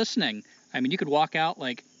 most of you listening, I mean, you could walk out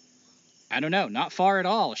like, I don't know, not far at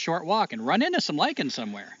all, a short walk, and run into some lichens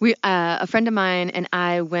somewhere. A friend of mine and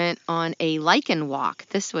I went on a lichen walk.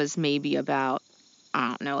 This was maybe about, I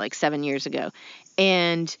don't know, like 7 years ago.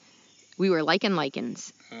 And we were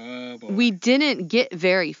lichens. Oh, boy. We didn't get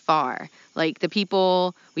very far. Like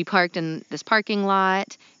we parked in this parking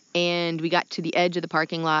lot, and we got to the edge of the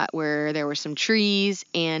parking lot where there were some trees,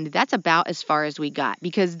 and that's about as far as we got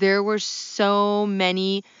because there were so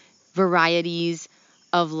many varieties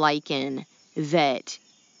of lichen that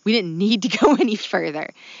we didn't need to go any further.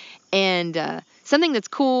 And something that's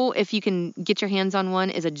cool if you can get your hands on one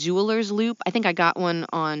is a jeweler's loop. I think I got one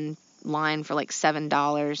online for like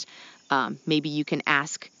 $7. Maybe you can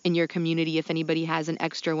ask in your community if anybody has an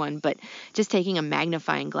extra one, but just taking a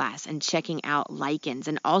magnifying glass and checking out lichens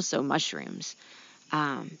and also mushrooms.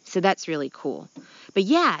 So that's really cool. But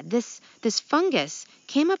yeah, this fungus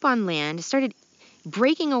came up on land, started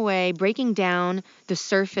breaking down the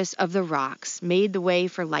surface of the rocks, made the way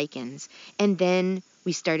for lichens, and then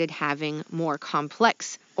we started having more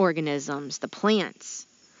complex organisms, the plants.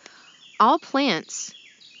 All plants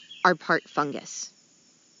are part fungus,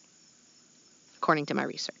 according to my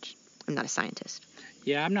research. I'm not a scientist.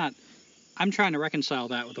 Yeah, I'm trying to reconcile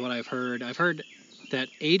that with what I've heard. I've heard that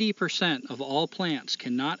 80% of all plants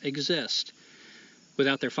cannot exist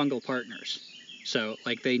without their fungal partners. So,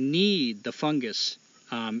 like, they need the fungus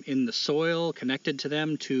in the soil connected to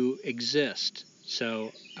them to exist.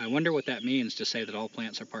 So, I wonder what that means to say that all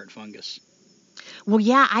plants are part fungus. Well,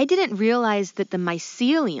 yeah, I didn't realize that the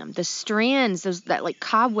mycelium, the strands, that like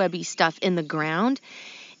cobwebby stuff in the ground,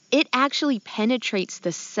 it actually penetrates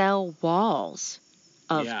the cell walls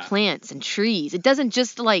of Yeah. plants and trees. It doesn't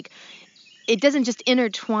just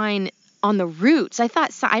intertwine on the roots.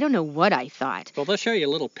 I don't know what I thought. Well, they'll show you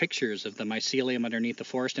little pictures of the mycelium underneath the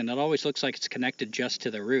forest, and it always looks like it's connected just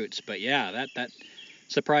to the roots. But yeah, that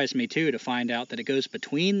surprised me too, to find out that it goes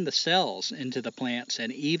between the cells into the plants,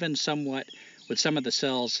 and even somewhat with some of the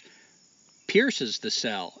cells pierces the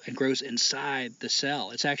cell and grows inside the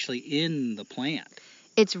cell. It's actually in the plant.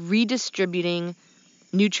 It's redistributing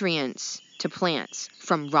nutrients to plants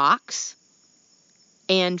from rocks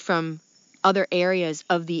and from other areas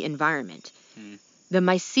of the environment. The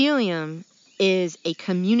mycelium is a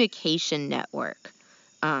communication network.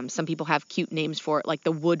 Some people have cute names for it, like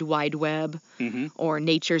the Wood Wide Web or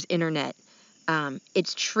Nature's Internet.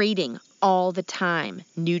 It's trading all the time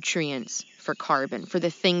nutrients for carbon. For the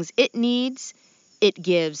things it needs, it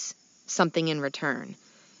gives something in return.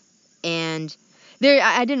 And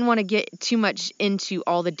I didn't want to get too much into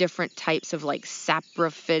all the different types of like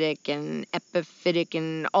saprophytic and epiphytic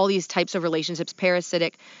and all these types of relationships,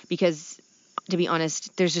 parasitic, because to be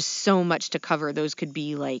honest, there's just so much to cover. Those could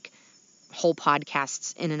be like whole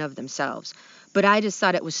podcasts in and of themselves. But I just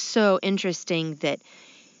thought it was so interesting that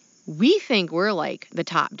we think we're like the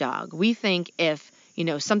top dog. We think if,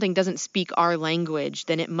 something doesn't speak our language,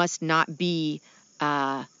 then it must not be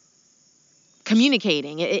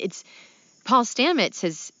communicating. It's Paul Stamets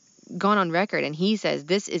has gone on record and he says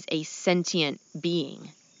this is a sentient being.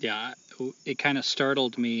 Yeah, it kind of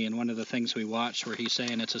startled me in one of the things we watched where he's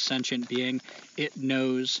saying it's a sentient being. It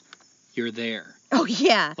knows you're there. Oh,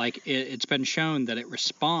 yeah. Like it's been shown that it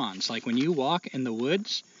responds. Like when you walk in the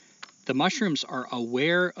woods, the mushrooms are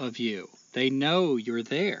aware of you. They know you're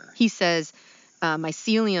there. He says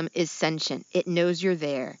mycelium is sentient. It knows you're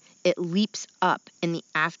there. It leaps up in the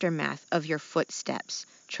aftermath of your footsteps,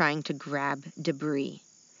 trying to grab debris.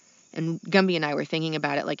 And Gumby and I were thinking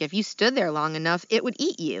about it, like if you stood there long enough, it would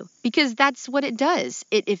eat you, because that's what it does.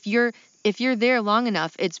 If you're there long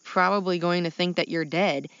enough, it's probably going to think that you're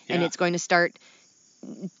dead, and it's going to start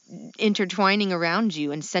intertwining around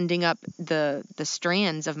you and sending up the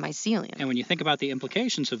strands of mycelium. And when you think about the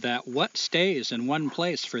implications of that, what stays in one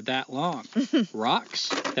place for that long? Rocks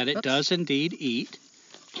that it does indeed eat,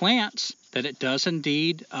 plants that it does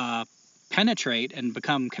indeed penetrate and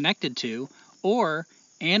become connected to, or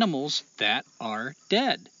animals that are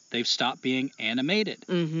dead. They've stopped being animated.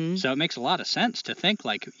 So it makes a lot of sense to think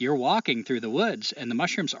like you're walking through the woods and the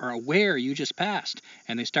mushrooms are aware you just passed,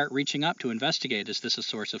 and they start reaching up to investigate, is this a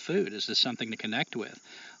source of food? Is this something to connect with?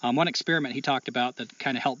 One experiment he talked about that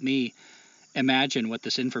kind of helped me imagine what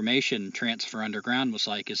this information transfer underground was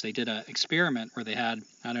like is they did an experiment where they had,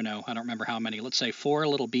 I don't remember how many, let's say 4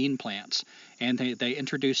 little bean plants, and they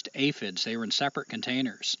introduced aphids. They were in separate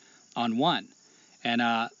containers on one. And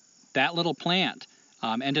that little plant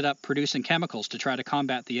ended up producing chemicals to try to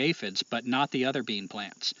combat the aphids, but not the other bean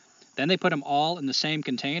plants. Then they put them all in the same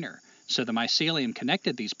container. So the mycelium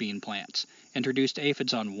connected these bean plants, introduced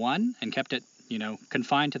aphids on one, and kept it,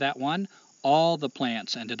 confined to that one. All the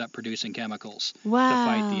plants ended up producing chemicals to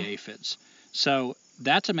fight the aphids. So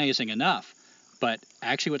that's amazing enough. But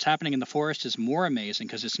actually what's happening in the forest is more amazing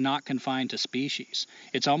because it's not confined to species.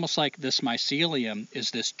 It's almost like this mycelium is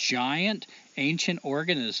this giant ancient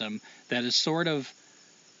organism that is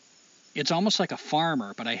it's almost like a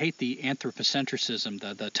farmer, but I hate the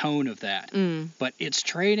anthropocentrism, the tone of that. But it's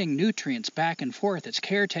trading nutrients back and forth. It's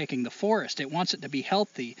caretaking the forest. It wants it to be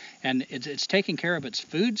healthy, and it's taking care of its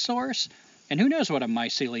food source. And who knows what a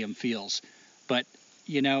mycelium feels. But,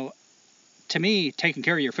 to me, taking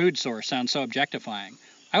care of your food source sounds so objectifying.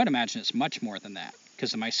 I would imagine it's much more than that,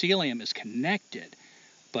 because the mycelium is connected.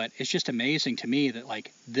 But it's just amazing to me that,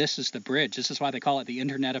 this is the bridge. This is why they call it the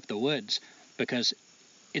Internet of the Woods, because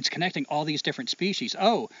it's connecting all these different species.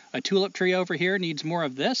 Oh, a tulip tree over here needs more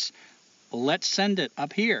of this? Let's send it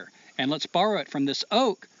up here, and let's borrow it from this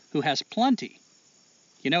oak who has plenty.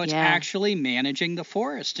 It's actually managing the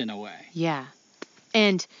forest in a way. Yeah.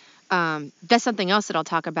 And that's something else that I'll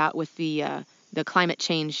talk about with the climate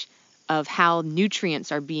change, of how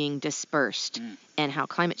nutrients are being dispersed and how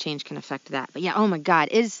climate change can affect that. But yeah, oh my God,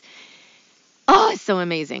 it's so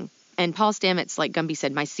amazing. And Paul Stamets, like Gumby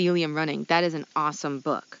said, Mycelium Running, that is an awesome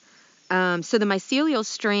book. So the mycelial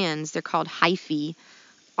strands, they're called hyphae,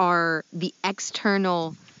 are the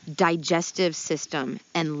external digestive system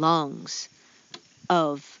and lungs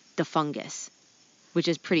of the fungus, which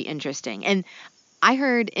is pretty interesting. And I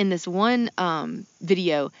heard in this one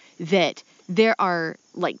video that there are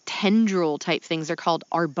like tendril type things. They're called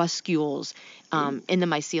arbuscules in the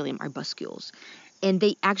mycelium, arbuscules. And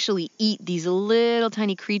they actually eat these little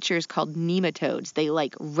tiny creatures called nematodes. They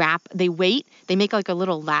they make like a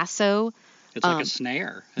little lasso It's like a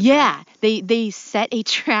snare. Yeah, they set a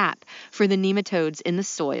trap for the nematodes in the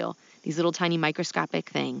soil, these little tiny microscopic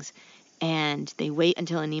things, and they wait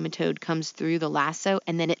until a nematode comes through the lasso,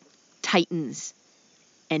 and then it tightens,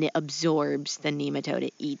 and it absorbs the nematode.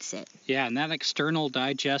 It eats it. Yeah, and that external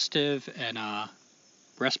digestive and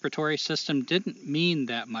respiratory system didn't mean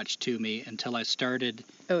that much to me until I started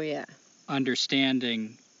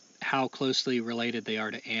understanding how closely related they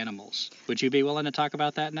are to animals. Would you be willing to talk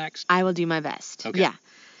about that next? I will do my best. Okay.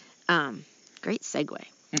 Yeah. Great segue.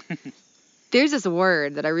 There's this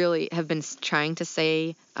word that I really have been trying to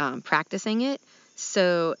say, practicing it.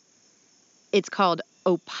 So it's called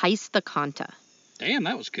Opisthokonta. Damn,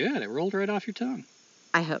 that was good. It rolled right off your tongue.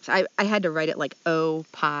 I hope so. I had to write it like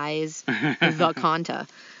pies the Konta.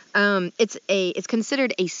 It's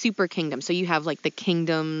considered a super kingdom. So you have like the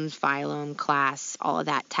kingdoms, phylum, class, all of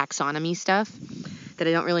that taxonomy stuff that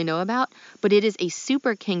I don't really know about. But it is a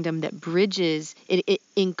super kingdom that bridges, it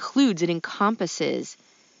encompasses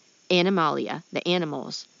Animalia, the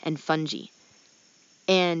animals, and fungi.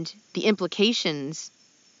 And the implications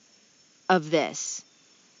of this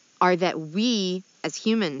are that we, as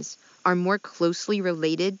humans, are more closely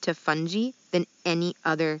related to fungi than any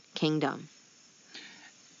other kingdom.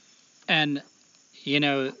 And,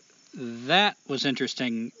 that was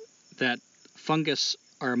interesting, that fungus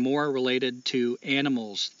are more related to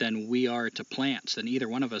animals than we are to plants, than either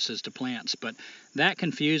one of us is to plants. But that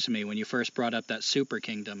confused me when you first brought up that super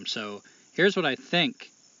kingdom. So here's what I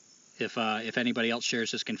think, if anybody else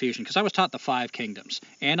shares this confusion, because I was taught the 5 kingdoms: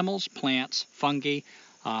 animals, plants, fungi,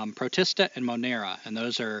 Protista, and Monera. And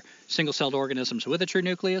those are single-celled organisms with a true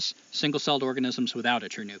nucleus, single-celled organisms without a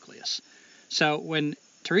true nucleus. So when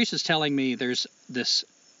Teresa's telling me there's this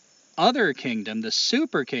other kingdom, the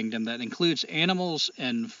super kingdom that includes animals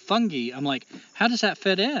and fungi, I'm like, how does that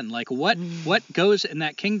fit in? Like, what goes in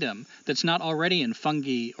that kingdom that's not already in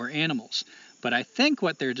fungi or animals? But I think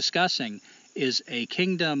what they're discussing is a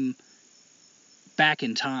kingdom back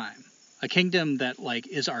in time, a kingdom that like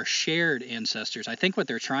is our shared ancestors. I think what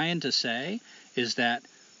they're trying to say is that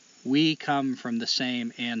we come from the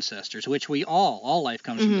same ancestors, which we all life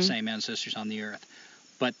comes from the same ancestors on the earth.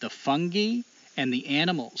 But the fungi and the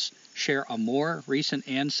animals share a more recent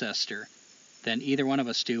ancestor than either one of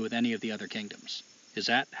us do with any of the other kingdoms. Is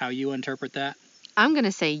that how you interpret that? I'm going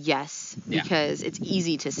to say yes, because it's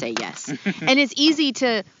easy to say yes. And it's easy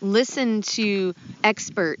to listen to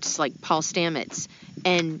experts like Paul Stamets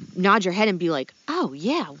and nod your head and be like, oh,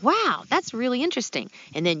 yeah, wow, that's really interesting.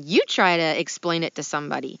 And then you try to explain it to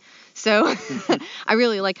somebody. So I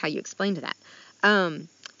really like how you explained that.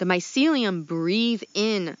 The mycelium breathe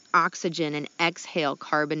in oxygen and exhale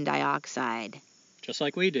carbon dioxide. Just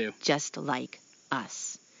like we do. Just like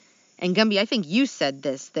us. And Gumby, I think you said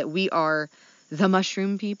this, that we are the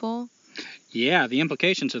mushroom people. Yeah, the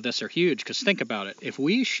implications of this are huge, because think about it. If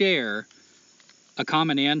we share a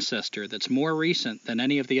common ancestor that's more recent than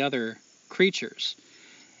any of the other creatures,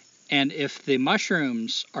 and if the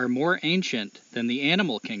mushrooms are more ancient than the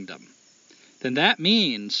animal kingdom, then that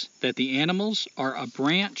means that the animals are a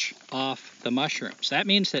branch off the mushrooms. That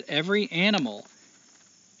means that every animal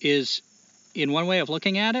is, in one way of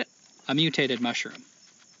looking at it, a mutated mushroom.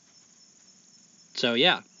 So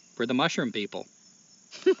yeah, we're the mushroom people.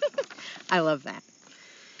 I love that.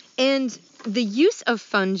 And the use of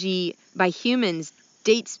fungi by humans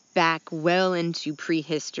dates back well into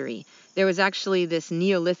prehistory. There was actually this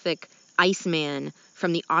Neolithic Iceman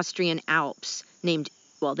from the Austrian Alps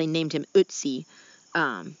they named him Ötzi.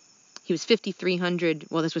 He was 5,300,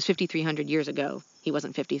 this was 5,300 years ago. He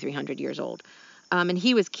wasn't 5,300 years old. And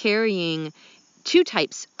he was carrying 2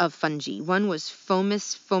 types of fungi. One was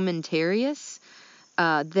Fomus fomentarius,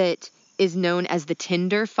 that is known as the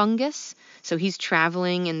tinder fungus. So he's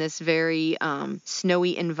traveling in this very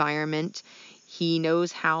snowy environment. He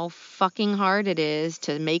knows how fucking hard it is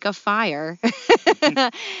to make a fire.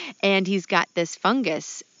 And he's got this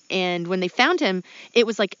fungus. And when they found him, it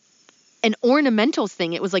was like an ornamental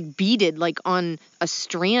thing. It was like beaded, like on a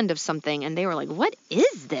strand of something. And they were like, what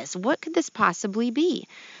is this? What could this possibly be?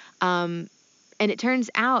 And it turns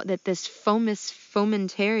out that this Fomus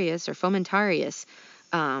fomentarius or fomentarius,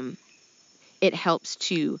 it helps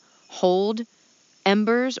to hold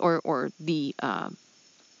embers or the,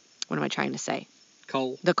 what am I trying to say?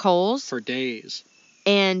 Coal. The coals. For days.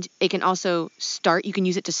 And it can also you can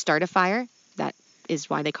use it to start a fire. That is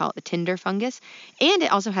why they call it the tinder fungus. And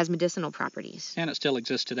it also has medicinal properties. And it still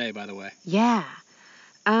exists today, by the way. Yeah.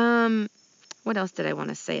 What else did I want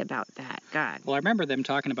to say about that? God. Well, I remember them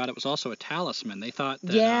talking about it was also a talisman. They thought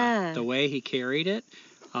that the way he carried it,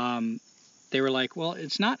 they were like, well,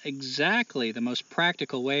 it's not exactly the most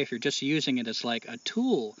practical way if you're just using it as like a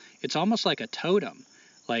tool. It's almost like a totem.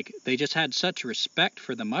 Like they just had such respect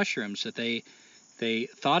for the mushrooms that they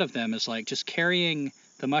thought of them as like just carrying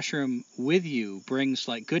the mushroom with you brings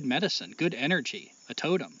like good medicine, good energy, a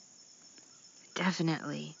totem.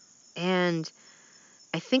 Definitely. And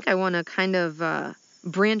I think I want to kind of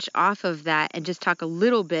branch off of that and just talk a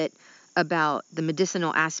little bit about the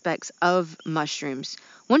medicinal aspects of mushrooms.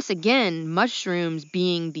 Once again, mushrooms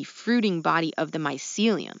being the fruiting body of the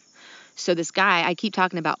mycelium. So this guy, I keep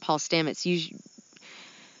talking about Paul Stamets.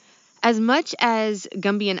 As much as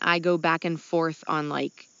Gumby and I go back and forth on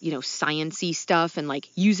like, science-y stuff and like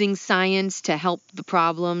using science to help the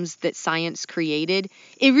problems that science created,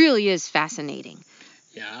 it really is fascinating.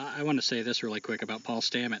 Yeah, I want to say this really quick about Paul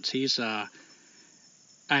Stamets. He's,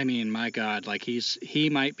 I mean, my God, like he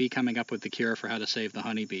might be coming up with the cure for how to save the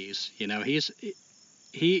honeybees.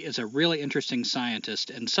 He is a really interesting scientist,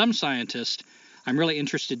 and some scientists, I'm really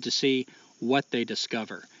interested to see what they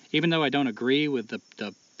discover. Even though I don't agree with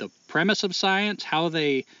the premise of science, how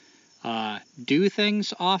they do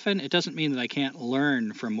things often, it doesn't mean that I can't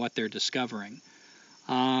learn from what they're discovering.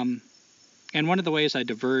 And one of the ways I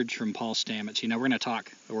diverge from Paul Stamets,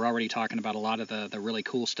 we're already talking about a lot of the really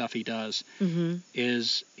cool stuff he does,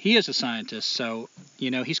 is he is a scientist. So,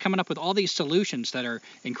 he's coming up with all these solutions that are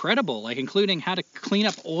incredible, like including how to clean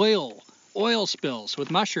up oil spills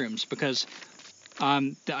with mushrooms, because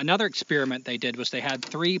another experiment they did was they had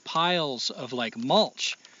 3 piles of like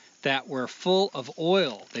mulch that were full of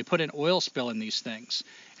oil. They put an oil spill in these things,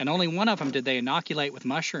 and only one of them did they inoculate with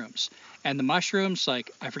mushrooms. And the mushrooms,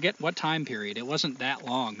 like, I forget what time period. It wasn't that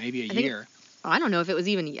long, maybe a year. I don't know if it was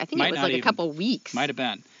even, I think it was like a couple weeks. Might have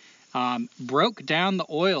been. Broke down the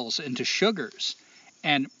oils into sugars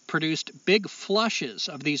and produced big flushes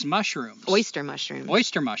of these mushrooms. Oyster mushrooms.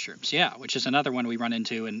 Oyster mushrooms, yeah, which is another one we run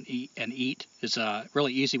into and eat. Is a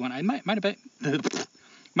really easy one. I might have been,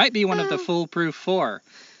 might be one of the foolproof 4.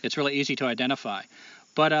 It's really easy to identify.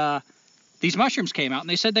 But these mushrooms came out and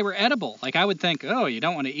they said they were edible. Like I would think, oh, you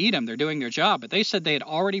don't want to eat them. They're doing their job. But they said they had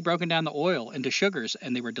already broken down the oil into sugars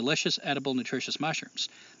and they were delicious, edible, nutritious mushrooms.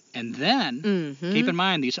 And then, keep in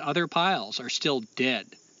mind, these other piles are still dead.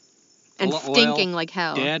 And stinking oil, like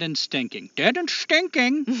hell. Dead and stinking. Dead and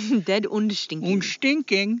stinking. Dead und stinking. Und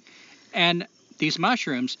stinking. And these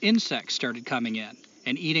mushrooms, insects started coming in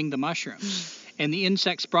and eating the mushrooms. And the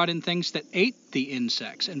insects brought in things that ate the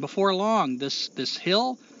insects. And before long, this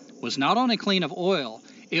hill was not only clean of oil,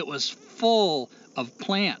 it was full of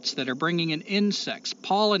plants that are bringing in insects,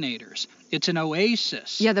 pollinators. It's an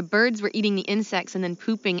oasis. Yeah, the birds were eating the insects and then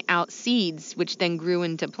pooping out seeds, which then grew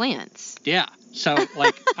into plants. Yeah. So,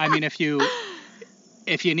 like, I mean, if you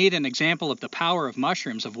need an example of the power of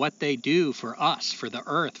mushrooms, of what they do for us, for the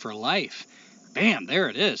earth, for life, bam, there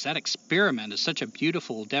it is. That experiment is such a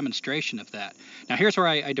beautiful demonstration of that. Now, here's where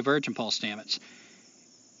I diverge from Paul Stamets.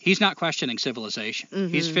 He's not questioning civilization.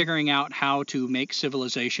 He's figuring out how to make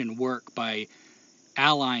civilization work by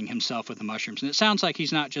allying himself with the mushrooms. And it sounds like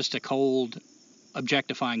he's not just a cold,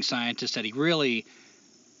 objectifying scientist, that he really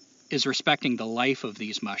is respecting the life of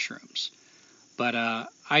these mushrooms. But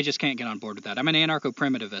I just can't get on board with that. I'm an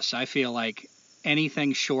anarcho-primitivist. I feel like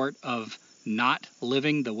anything short of not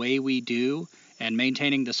living the way we do and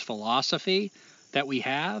maintaining this philosophy that we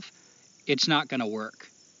have, it's not going to work.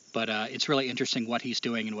 But it's really interesting what he's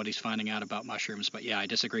doing and what he's finding out about mushrooms. But yeah, I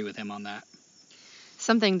disagree with him on that.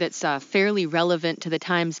 Something that's fairly relevant to the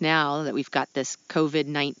times now that we've got this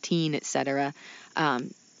COVID-19, etc.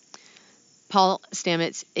 Paul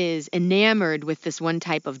Stamets is enamored with this one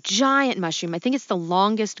type of giant mushroom. I think it's the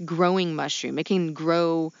longest growing mushroom. It can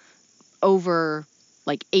grow over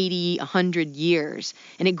like 80, 100 years.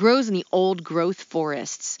 And it grows in the old growth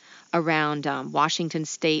forests around Washington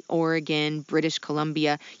State, Oregon, British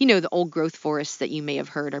Columbia. The old growth forests that you may have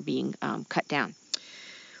heard are being cut down.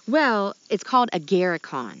 Well, it's called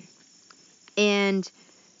agarikon. And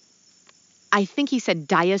I think he said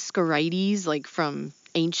Dioscorides, like from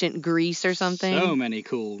ancient Greece or something. So many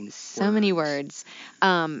cool words. So many words.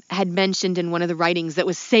 Had mentioned in one of the writings that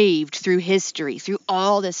was saved through history, through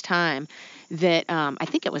all this time, that I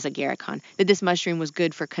think it was agarikon, that this mushroom was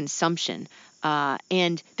good for consumption.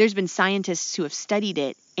 And there's been scientists who have studied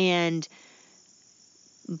it, and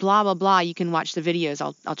blah, blah, blah. You can watch the videos.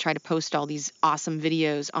 I'll try to post all these awesome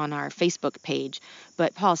videos on our Facebook page.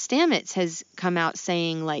 But Paul Stamets has come out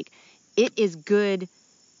saying, like, it is good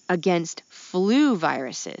against flu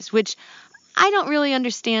viruses, which I don't really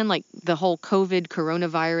understand, like the whole COVID,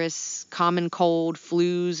 coronavirus, common cold,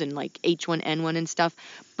 flus, and like H1N1 and stuff.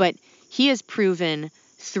 But he has proven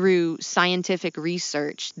through scientific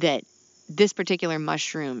research that this particular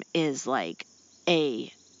mushroom is like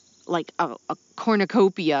a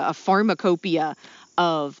cornucopia, a pharmacopoeia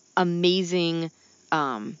of amazing, what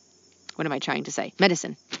am I trying to say?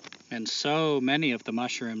 Medicine. And so many of the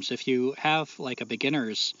mushrooms, if you have like a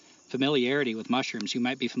beginner's familiarity with mushrooms, you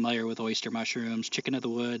might be familiar with oyster mushrooms, chicken of the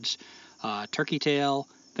woods, turkey tail,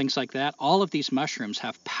 things like that. All of these mushrooms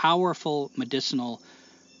have powerful medicinal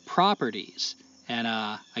properties.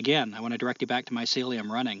 And again, I want to direct you back to Mycelium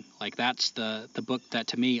Running. Like, that's the book that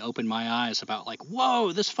to me opened my eyes about, like,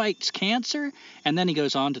 whoa, this fights cancer. And then he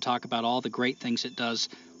goes on to talk about all the great things it does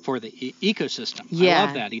for the ecosystem. Yeah. I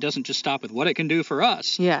love that. He doesn't just stop with what it can do for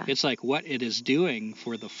us. Yeah. It's like what it is doing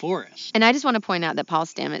for the forest. And I just want to point out that Paul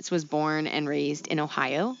Stamets was born and raised in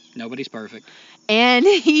Ohio. Nobody's perfect. And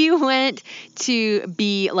he went to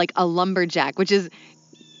be like a lumberjack, which is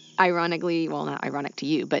ironically, well, not ironic to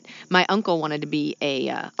you, but my uncle wanted to be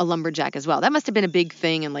a lumberjack as well. That must have been a big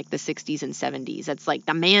thing in like the 60s and 70s. That's like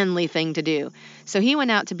the manly thing to do. So he went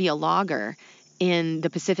out to be a logger in the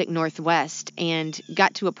Pacific Northwest and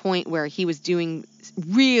got to a point where he was doing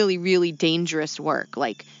really, really dangerous work.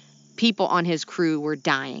 Like, people on his crew were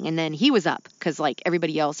dying. And then he was up because like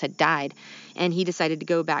everybody else had died. And he decided to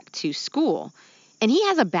go back to school. And he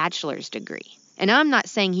has a bachelor's degree. And I'm not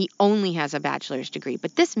saying he only has a bachelor's degree,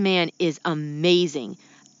 but this man is amazing.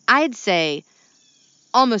 I'd say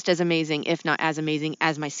almost as amazing, if not as amazing,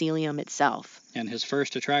 as mycelium itself. And his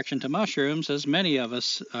first attraction to mushrooms, as many of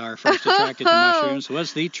us are first attracted to mushrooms,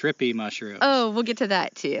 was the trippy mushrooms. Oh, we'll get to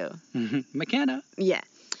that too. McKenna. Yeah.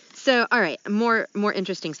 So, all right, more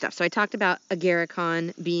interesting stuff. So I talked about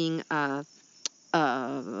agarikon being a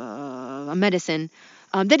medicine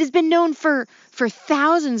that has been known for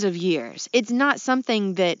thousands of years. It's not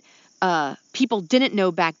something that people didn't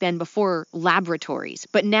know back then before laboratories,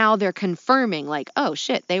 but now they're confirming, like, oh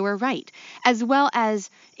shit, they were right. As well as,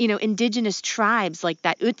 indigenous tribes like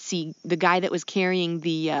that Utsi, the guy that was carrying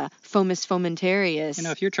the Fomus fomentarius.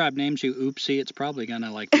 If your tribe names you Oopsie, it's probably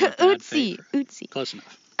gonna like be a bad favor. Utsi. Close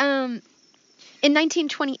enough. In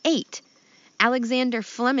 1928, Alexander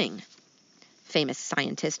Fleming, famous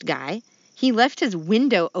scientist guy, he left his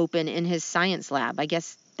window open in his science lab. I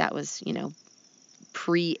guess that was,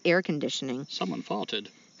 pre-air conditioning. Someone faulted.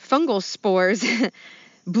 Fungal spores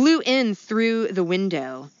blew in through the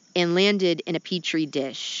window and landed in a petri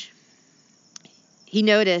dish. He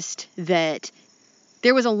noticed that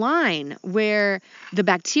there was a line where the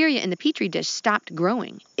bacteria in the petri dish stopped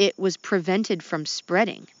growing. It was prevented from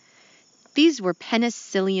spreading. These were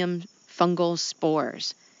penicillium fungal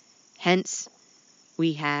spores. Hence,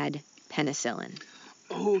 we had penicillin.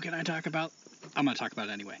 Oh, can I talk about... I'm going to talk about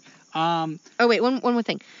it anyway. Oh, wait, one more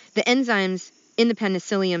thing. The enzymes in the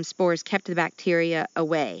penicillium spores kept the bacteria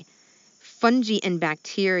away. Fungi and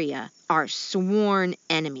bacteria are sworn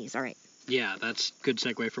enemies. All right. Yeah, that's a good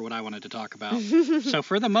segue for what I wanted to talk about. So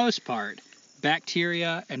for the most part,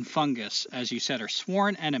 bacteria and fungus, as you said, are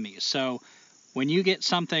sworn enemies. So when you get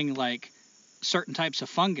something like certain types of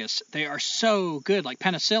fungus, they are so good, like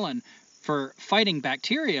penicillin, for fighting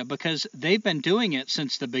bacteria because they've been doing it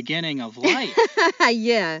since the beginning of life.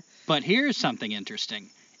 Yeah. But here's something interesting.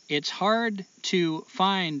 It's hard to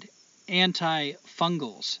find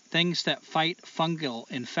antifungals, things that fight fungal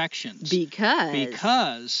infections.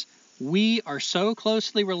 Because we are so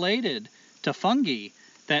closely related to fungi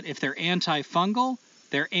that if they're antifungal,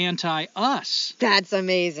 they're anti-us. That's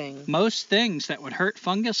amazing. Most things that would hurt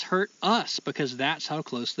fungus hurt us because that's how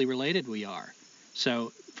closely related we are.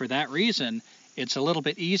 So for that reason, it's a little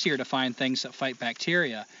bit easier to find things that fight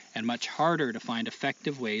bacteria and much harder to find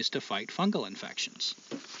effective ways to fight fungal infections.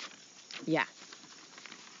 Yeah.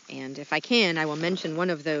 And if I can, I will mention one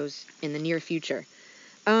of those in the near future.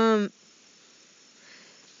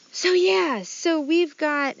 So we've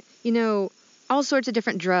got, all sorts of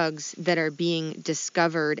different drugs that are being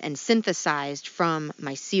discovered and synthesized from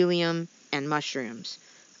mycelium and mushrooms.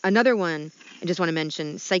 Another one I just want to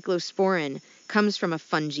mention, cyclosporin, comes from a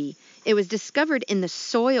fungi. It was discovered in the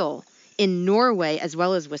soil in Norway as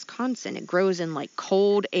well as Wisconsin. It grows in like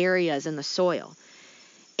cold areas in the soil.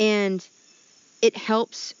 And it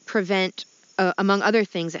helps prevent, among other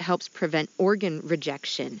things, it helps prevent organ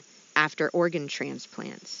rejection after organ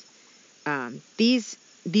transplants.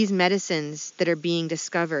 These medicines that are being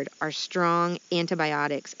discovered are strong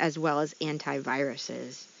antibiotics as well as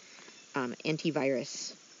antivirus.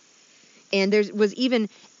 And there was even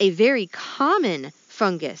a very common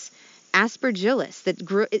fungus, Aspergillus,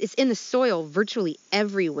 it's in the soil virtually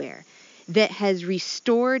everywhere, that has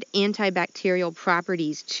restored antibacterial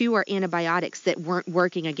properties to our antibiotics that weren't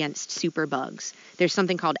working against superbugs. There's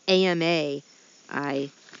something called AMA, I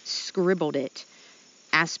scribbled it,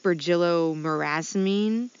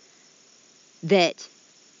 aspergillomarasmine that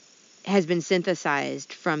has been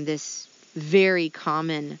synthesized from this very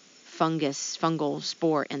common fungal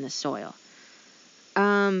spore in the soil.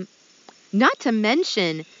 Not to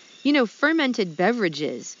mention, fermented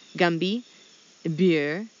beverages, Gumby,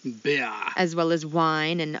 beer, as well as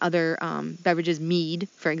wine and other beverages, mead,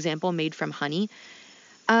 for example, made from honey.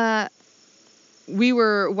 We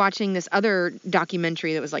were watching this other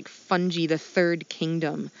documentary that was like Fungi, the Third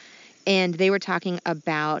Kingdom, and they were talking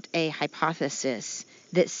about a hypothesis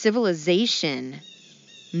that civilization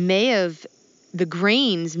the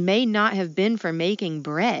grains may not have been for making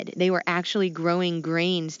bread. They were actually growing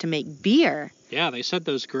grains to make beer. Yeah, they said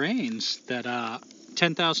those grains that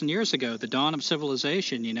 10,000 years ago, the dawn of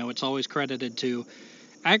civilization, it's always credited to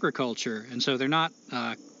agriculture. And so they're not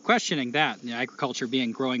questioning that, agriculture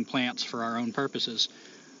being growing plants for our own purposes.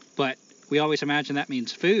 But we always imagine that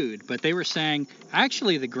means food. But they were saying,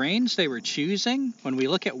 actually, the grains they were choosing, when we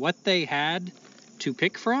look at what they had to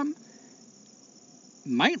pick from,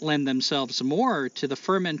 might lend themselves more to the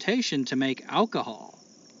fermentation to make alcohol.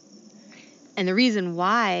 And the reason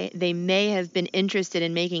why they may have been interested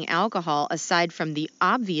in making alcohol, aside from the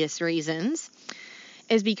obvious reasons,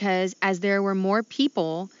 is because as there were more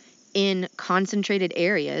people in concentrated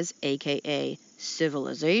areas, aka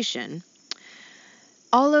civilization,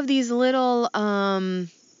 all of these little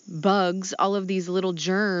bugs, all of these little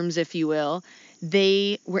germs, if you will,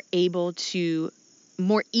 they were able to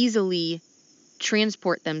more easily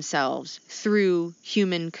transport themselves through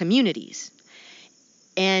human communities.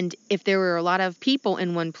 And if there were a lot of people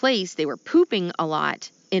in one place, they were pooping a lot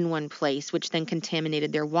in one place, which then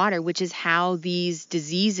contaminated their water, which is how these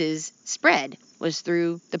diseases spread, was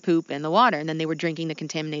through the poop and the water. And then they were drinking the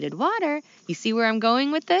contaminated water. You see where I'm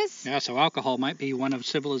going with this? Yeah, so alcohol might be one of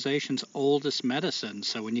civilization's oldest medicines.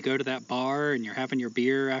 So when you go to that bar and you're having your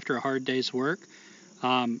beer after a hard day's work,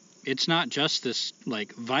 it's not just this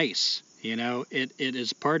like vice. It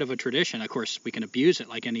is part of a tradition. Of course, we can abuse it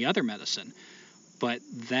like any other medicine. But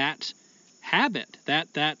that habit, that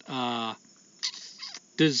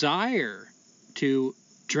desire to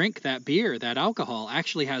drink that beer, that alcohol,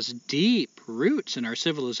 actually has deep roots in our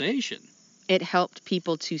civilization. It helped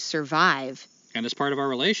people to survive. And it's part of our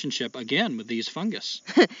relationship, again, with these fungus.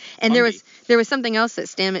 And there was something else that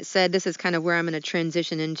Stamets said. This is kind of where I'm going to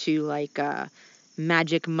transition into like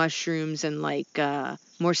magic mushrooms and like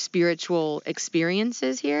more spiritual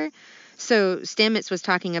experiences here. So Stamets was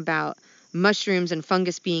talking about mushrooms and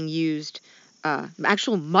fungus being used,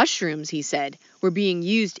 actual mushrooms, he said, were being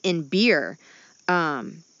used in beer. There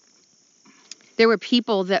were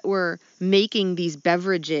people that were making these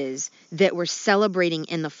beverages that were celebrating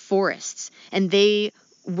in the forests, and they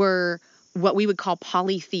were what we would call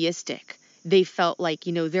polytheistic. They felt like,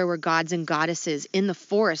 there were gods and goddesses in the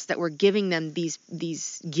forest that were giving them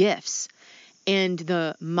these gifts. And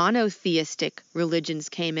the monotheistic religions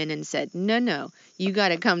came in and said, no, you got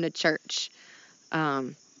to come to church.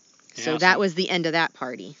 So that was the end of that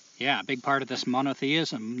party. Yeah, a big part of this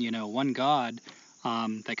monotheism, one God,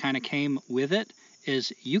 that kind of came with it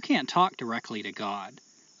is you can't talk directly to God.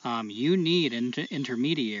 You need an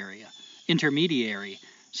intermediary.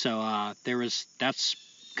 So that's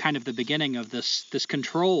kind of the beginning of this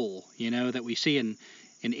control, that we see in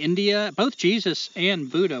India. Both Jesus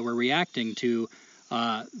and Buddha were reacting to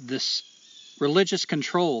this religious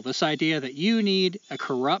control, this idea that you need a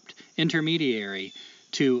corrupt intermediary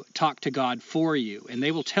to talk to God for you, and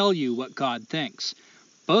they will tell you what God thinks.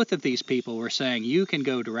 Both of these people were saying you can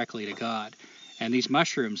go directly to God. And these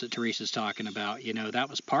mushrooms that Teresa's talking about, that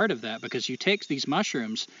was part of that, because you take these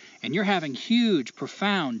mushrooms and you're having huge,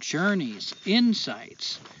 profound journeys,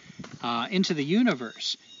 insights into the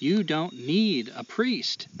universe. You don't need a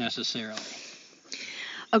priest necessarily.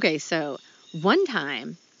 Okay, so one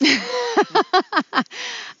time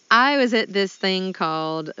I was at this thing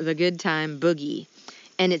called the Good Time Boogie,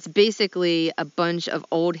 and it's basically a bunch of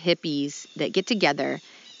old hippies that get together,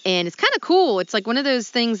 and it's kind of cool. It's like one of those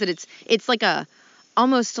things that it's like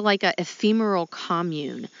almost like a ephemeral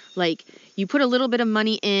commune. Like you put a little bit of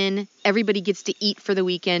money in, everybody gets to eat for the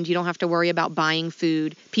weekend. You don't have to worry about buying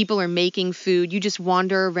food. People are making food. You just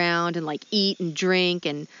wander around and like eat and drink,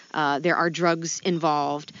 and there are drugs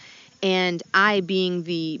involved. And I, being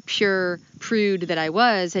the pure prude that I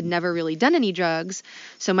was, had never really done any drugs.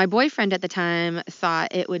 So my boyfriend at the time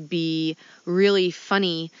thought it would be really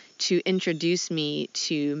funny to introduce me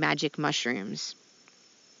to magic mushrooms.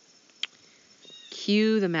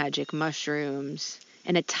 Cue the magic mushrooms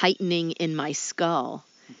and a tightening in my skull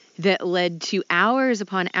that led to hours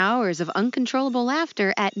upon hours of uncontrollable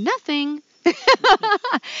laughter at nothing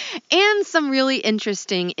And some really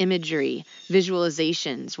interesting imagery,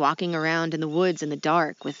 visualizations, walking around in the woods in the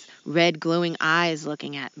dark with red glowing eyes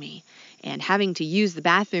looking at me, and having to use the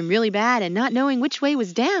bathroom really bad and not knowing which way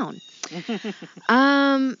was down.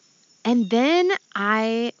 And then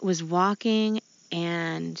I was walking,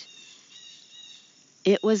 and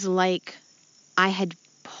it was like I had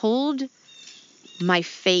pulled my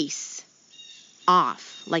face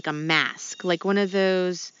off like a mask, like one of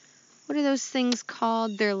those, what are those things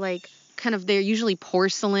called? They're like they're usually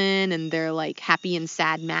porcelain, and they're like happy and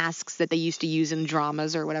sad masks that they used to use in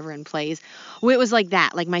dramas or whatever in plays. Well, it was like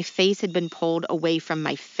that. Like my face had been pulled away from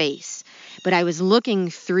my face, but I was looking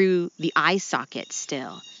through the eye socket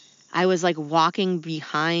still. I was like walking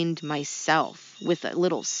behind myself with a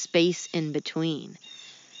little space in between.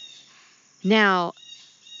 Now,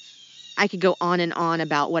 I could go on and on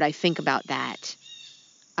about what I think about that.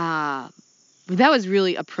 That was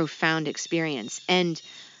really a profound experience. And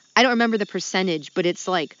I don't remember the percentage, but it's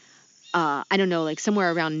like, I don't know, like somewhere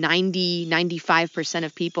around 95%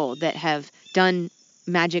 of people that have done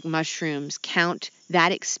magic mushrooms count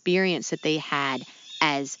that experience that they had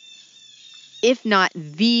as, if not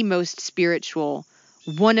the most spiritual,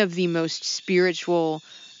 one of the most spiritual,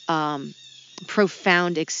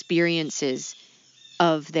 profound experiences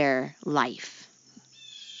of their life.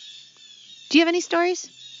 Do you have any stories?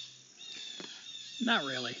 Not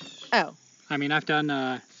really. Oh. I mean, I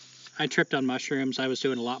tripped on mushrooms. I was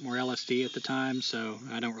doing a lot more LSD at the time, so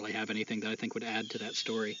I don't really have anything that I think would add to that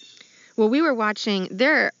story. Well, we were watching,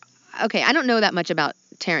 I don't know that much about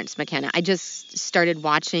Terence McKenna. I just started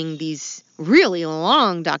watching these really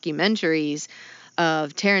long documentaries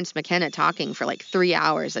of Terence McKenna talking for like 3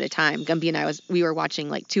 hours at a time. Gumby and I we were watching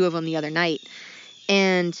like 2 of them the other night.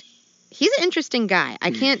 And he's an interesting guy.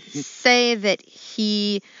 I can't say that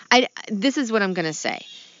this is what I'm going to say.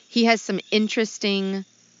 He has some interesting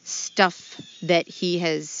stuff that he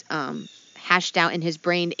has hashed out in his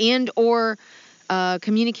brain and or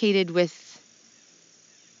communicated with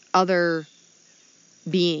other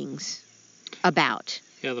beings about.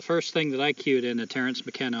 Yeah, the first thing that I cued into Terence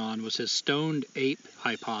McKenna on was his stoned ape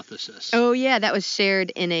hypothesis. Oh, yeah, that was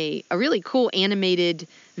shared in a really cool animated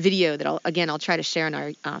video that I'll try to share on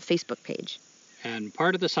our Facebook page. And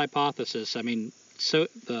part of this hypothesis, I mean, so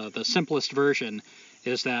the simplest version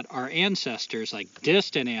is that our ancestors, like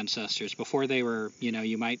distant ancestors, before they were,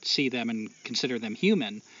 you might see them and consider them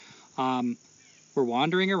human, were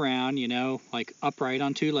wandering around, like upright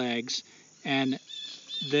on 2 legs, and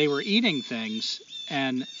they were eating things,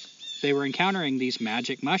 and they were encountering these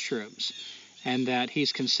magic mushrooms, and that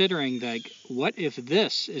he's considering, like, what if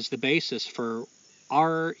this is the basis for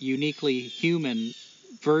our uniquely human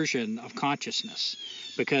version of consciousness?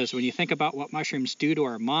 Because when you think about what mushrooms do to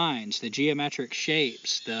our minds, the geometric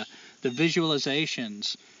shapes, the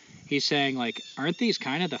visualizations, he's saying, like, aren't these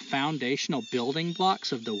kind of the foundational building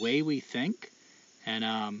blocks of the way we think? And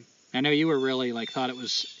I know you were really, like, thought it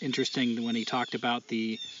was interesting when he talked about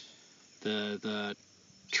the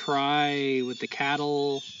try with the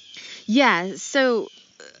cattle. Yeah, so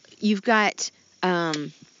you've got,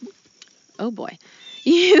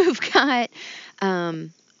 you've got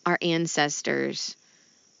our ancestors,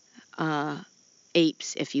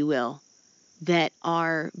 apes, if you will, that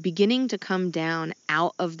are beginning to come down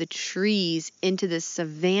out of the trees into the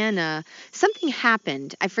savanna. Something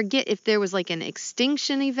happened. I forget if there was like an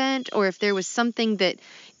extinction event or if there was something that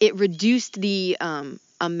it reduced the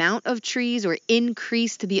amount of trees or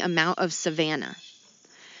increased the amount of savanna.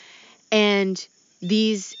 And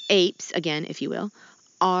these apes, again, if you will,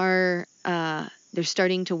 are they're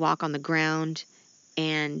starting to walk on the ground,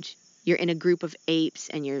 and you're in a group of apes,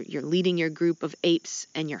 and you're leading your group of apes,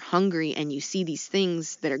 and you're hungry, and you see these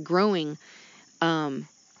things that are growing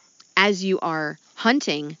as you are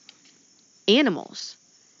hunting animals.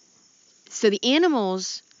 So the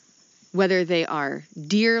animals, whether they are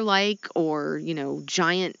deer-like or,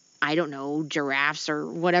 giant, giraffes or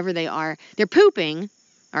whatever they are, they're pooping,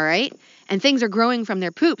 all right? And things are growing from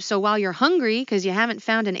their poop. So while you're hungry because you haven't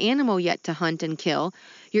found an animal yet to hunt and kill,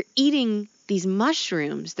 you're eating these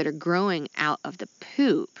mushrooms that are growing out of the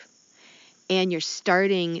poop, and you're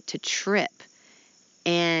starting to trip.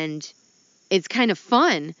 And it's kind of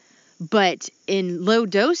fun, but in low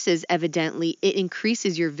doses, evidently, it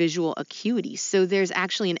increases your visual acuity. So there's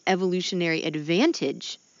actually an evolutionary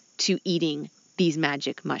advantage to eating these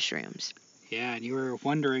magic mushrooms. Yeah, and you were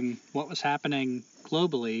wondering what was happening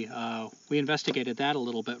globally. We investigated that a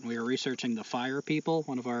little bit when we were researching the fire people,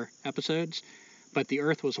 one of our episodes, but the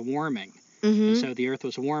earth was warming. Mm-hmm. And so the earth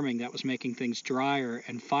was warming, that was making things drier,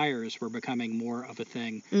 and fires were becoming more of a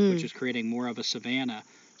thing, which is creating more of a savanna.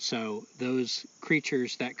 So those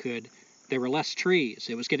creatures there were less trees.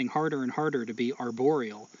 It was getting harder and harder to be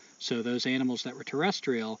arboreal. So those animals that were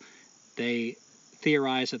terrestrial, they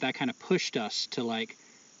theorized that kind of pushed us to like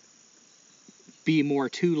be more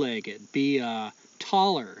two-legged, be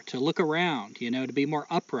taller, to look around, to be more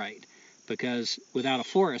upright. Because without a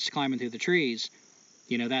forest climbing through the trees,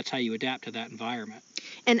 that's how you adapt to that environment.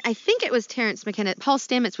 And I think it was Terence McKenna. Paul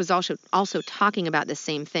Stamets was also talking about the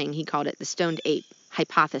same thing. He called it the stoned ape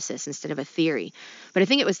hypothesis instead of a theory. But I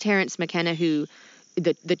think it was Terence McKenna who,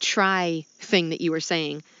 the tri thing that you were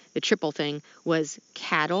saying, the triple thing, was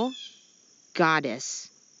cattle,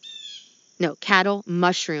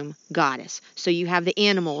 mushroom, goddess. So you have the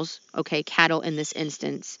animals, okay, cattle in this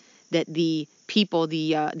instance, that the people,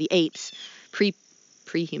 the apes,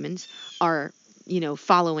 pre-humans, are,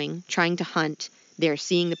 following, trying to hunt. They're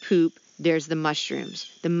seeing the poop. There's the mushrooms.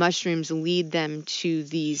 The mushrooms lead them to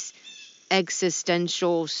these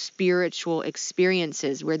existential, spiritual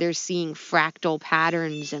experiences where they're seeing fractal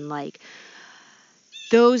patterns, and like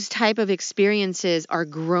those type of experiences are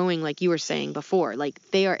growing, like you were saying before. Like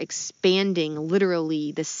they are expanding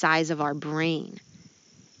literally the size of our brain.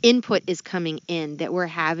 Input is coming in that we're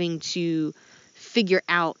having to figure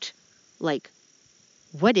out, like,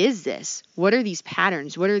 what is this? What are these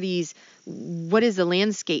patterns? What is the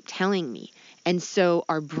landscape telling me? And so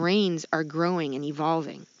our brains are growing and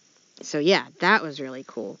evolving. So yeah, that was really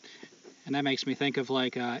cool. And that makes me think of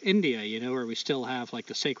like India, where we still have like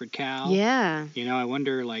the sacred cow. Yeah. I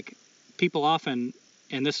wonder, like, people often,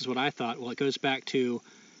 and this is what I thought, well, it goes back to,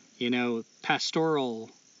 pastoral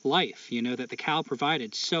life, that the cow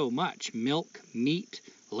provided so much: milk, meat,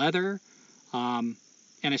 leather. And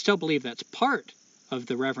I still believe that's part of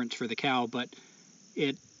the reverence for the cow, but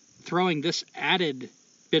throwing this added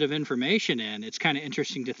bit of information in, it's kind of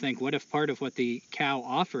interesting to think, what if part of what the cow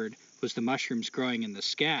offered was the mushrooms growing in the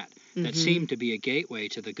scat that seemed to be a gateway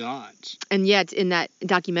to the gods? And yet in that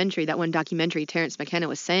one documentary, Terence McKenna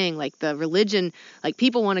was saying, like, the religion, like,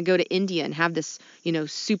 people want to go to India and have this,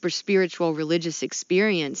 super spiritual religious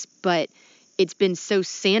experience, but it's been so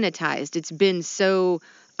sanitized. It's been so,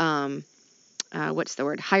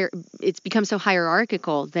 it's become so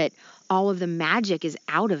hierarchical that all of the magic is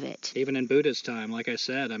out of it. Even in Buddha's time, like I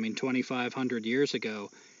said, 2,500 years ago,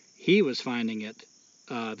 he was finding it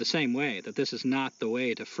the same way, that this is not the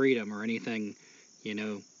way to freedom or anything,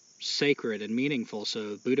 sacred and meaningful.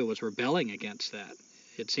 So Buddha was rebelling against that.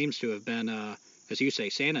 It seems to have been, as you say,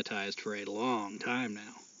 sanitized for a long time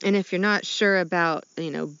now. And if you're not sure about,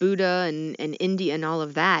 Buddha and India and all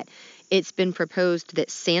of that, it's been proposed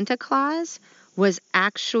that Santa Claus was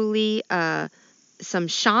actually some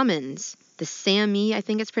shamans, the Sami, I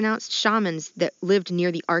think it's pronounced, shamans that lived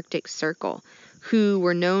near the Arctic Circle, who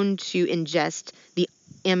were known to ingest the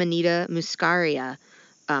Amanita muscaria,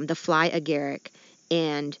 the fly agaric,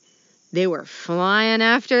 and they were flying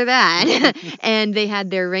after that. And they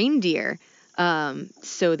had their reindeer.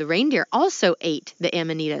 So the reindeer also ate the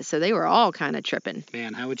Amanita, so they were all kind of tripping.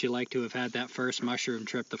 Man, how would you like to have had that first mushroom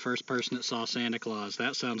trip, the first person that saw Santa Claus?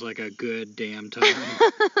 That sounds like a good damn time.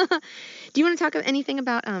 Do you want to talk anything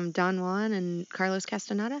about Don Juan and Carlos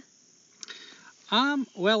Castaneda?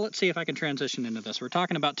 Well, let's see if I can transition into this. We're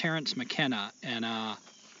talking about Terence McKenna, and,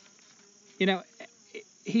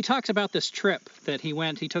 he talks about this trip that he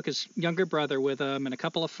went. He took his younger brother with him and a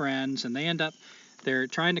couple of friends, and they're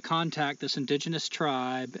trying to contact this indigenous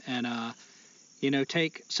tribe and,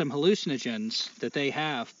 take some hallucinogens that they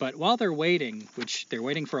have. But while they're waiting, which they're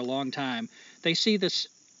waiting for a long time, they see this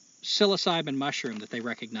psilocybin mushroom that they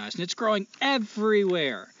recognize, and it's growing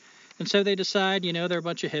everywhere. And so they decide, they're a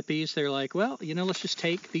bunch of hippies. They're like, well, let's just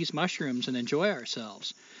take these mushrooms and enjoy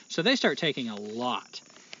ourselves. So they start taking a lot.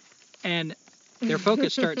 And their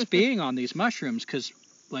focus starts being on these mushrooms because,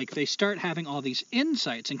 like, they start having all these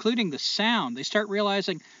insights, including the sound. They start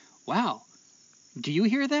realizing, wow, do you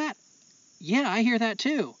hear that? Yeah, I hear that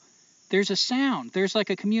too. There's a sound. There's like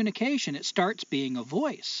a communication. It starts being a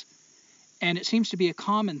voice. And it seems to be a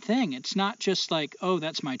common thing. It's not just like, oh,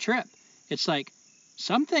 that's my trip. It's like,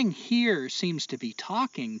 something here seems to be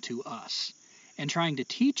talking to us and trying to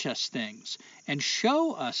teach us things and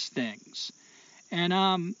show us things.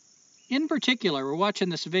 And in particular, we're watching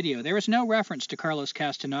this video. There is no reference to Carlos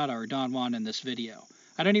Castaneda or Don Juan in this video.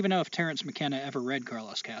 I don't even know if Terence McKenna ever read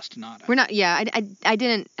Carlos Castaneda. I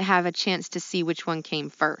didn't have a chance to see which one came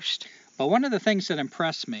first. But one of the things that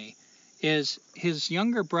impressed me is his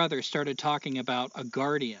younger brother started talking about a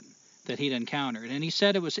guardian that he'd encountered. And he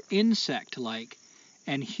said it was insect-like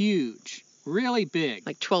and huge, really big.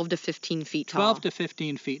 Like 12 to 15 feet tall. 12 to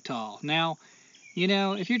 15 feet tall. Now, you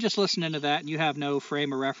know, if you're just listening to that and you have no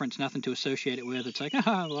frame of reference, nothing to associate it with, it's like,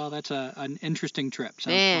 well, that's an interesting trip. Sounds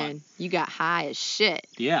Man, fun. you got high as shit.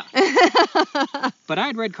 Yeah. But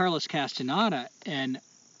I'd read Carlos Castaneda, and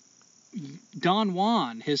Don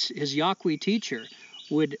Juan, his Yaqui teacher,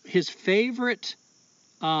 his favorite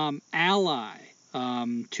ally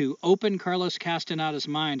to open Carlos Castaneda's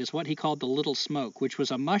mind is what he called the little smoke, which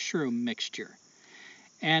was a mushroom mixture.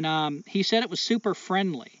 And he said it was super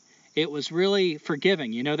friendly. It was really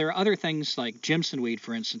forgiving. You know, there are other things like Jimson weed,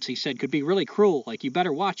 for instance, he said could be really cruel. Like, you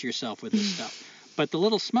better watch yourself with this stuff. But the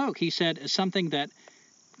little smoke, he said, is something that,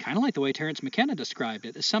 kind of like the way Terence McKenna described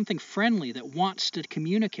it, is something friendly that wants to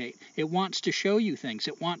communicate. It wants to show you things.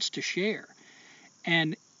 It wants to share.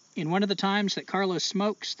 And in one of the times that Carlos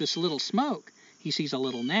smokes this little smoke, he sees a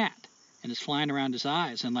little gnat, and it's flying around his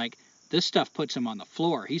eyes. And, like, this stuff puts him on the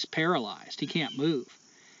floor. He's paralyzed. He can't move.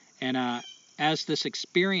 And as this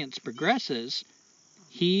experience progresses,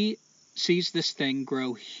 he sees this thing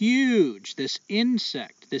grow huge, this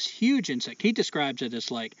huge insect. He describes it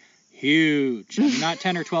as, like, huge. I mean, not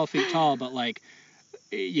 10 or 12 feet tall, but, like,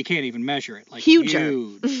 you can't even measure it. Like, Huger.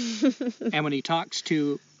 Huge. And when he talks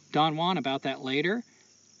to Don Juan about that later,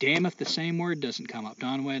 damn if the same word doesn't come up.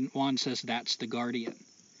 Don Juan says that's the guardian.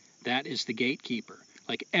 That is the gatekeeper.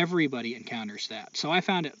 Like, everybody encounters that. So I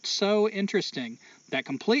found it so interesting that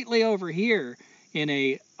completely over here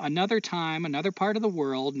in another time, another part of the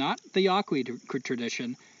world, not the Yaqui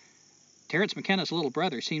tradition, Terence McKenna's little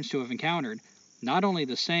brother seems to have encountered not only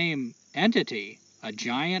the same entity, a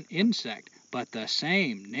giant insect, but the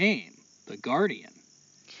same name, the guardian.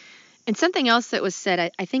 And something else that was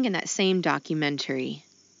said, I think in that same documentary,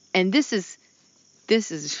 and this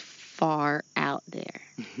is far out there,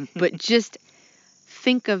 but just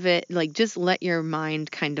think of it, like, just let your mind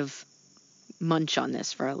kind of munch on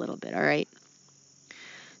this for a little bit, all right?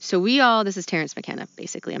 So this is Terence McKenna,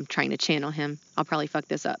 basically. I'm trying to channel him. I'll probably fuck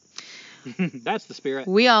this up. That's the spirit.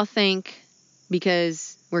 We all think,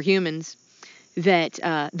 because we're humans, that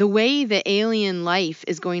the way the alien life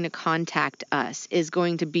is going to contact us is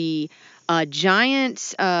going to be a giant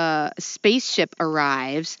spaceship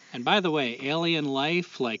arrives. And by the way, alien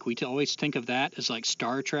life, like, we always think of that as like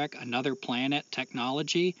Star Trek, another planet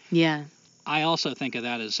technology. Yeah. I also think of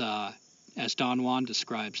that as Don Juan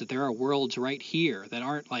describes, that there are worlds right here that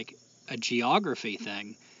aren't like a geography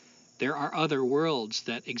thing. There are other worlds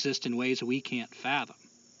that exist in ways we can't fathom.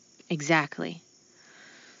 Exactly.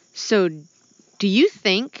 So do you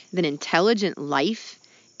think that intelligent life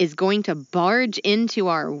is going to barge into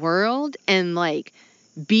our world and, like,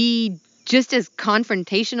 be just as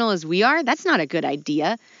confrontational as we are? That's not a good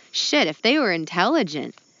idea. Shit, if they were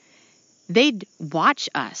intelligent, they'd watch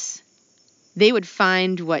us. They would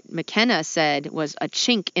find what McKenna said was a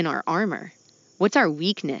chink in our armor. What's our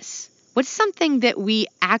weakness? What's something that we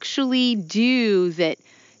actually do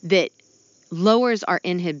that lowers our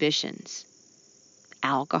inhibitions?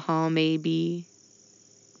 Alcohol, maybe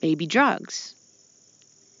drugs.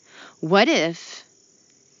 What if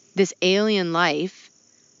this alien life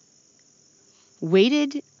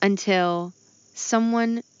waited until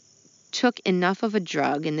someone took enough of a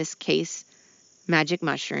drug, in this case, magic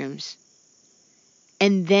mushrooms,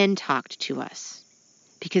 and then talked to us?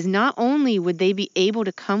 Because not only would they be able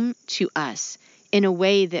to come to us in a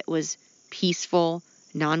way that was peaceful,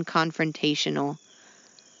 non-confrontational,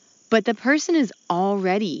 but the person has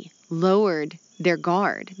already lowered their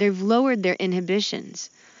guard. They've lowered their inhibitions.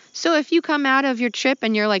 So if you come out of your trip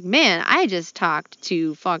and you're like, man, I just talked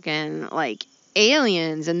to fucking, like,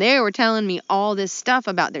 aliens, and they were telling me all this stuff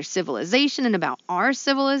about their civilization and about our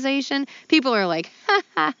civilization, people are like, ha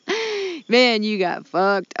ha, man, you got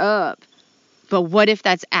fucked up. But what if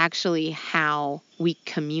that's actually how we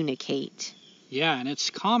communicate? Yeah, and it's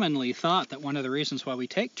commonly thought that one of the reasons why we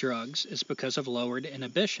take drugs is because of lowered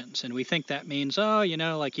inhibitions. And we think that means,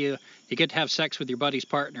 like you get to have sex with your buddy's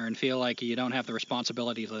partner and feel like you don't have the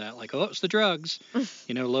responsibilities of that. Like, oh, it's the drugs,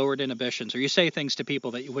 lowered inhibitions. Or you say things to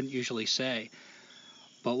people that you wouldn't usually say.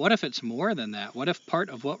 But what if it's more than that? What if part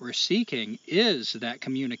of what we're seeking is that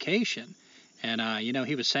communication? And,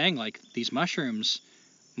 he was saying, like, these mushrooms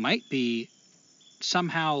might be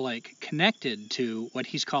somehow, like, connected to what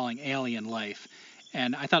he's calling alien life.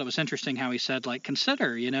 And I thought it was interesting how he said, like,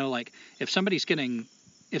 consider, like, if somebody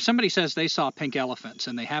says they saw pink elephants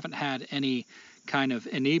and they haven't had any kind of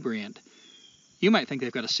inebriant, you might think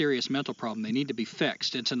they've got a serious mental problem. They need to be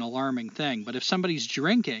fixed. It's an alarming thing. But if somebody's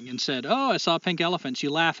drinking and said, oh, I saw pink elephants,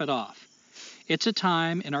 you laugh it off. It's a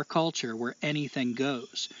time in our culture where anything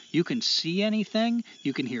goes. You can see anything,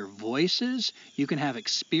 you can hear voices, you can have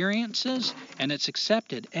experiences, and it's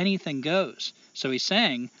accepted. Anything goes. So he's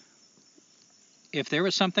saying, if there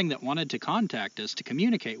was something that wanted to contact us, to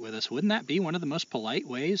communicate with us, wouldn't that be one of the most polite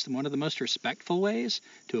ways, one of the most respectful ways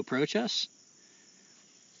to approach us?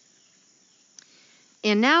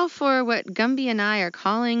 And now for what Gumby and I are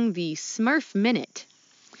calling the Smurf Minute.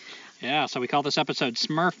 Yeah, so we call this episode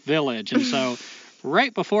Smurf Village. And so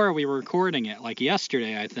right before we were recording it, like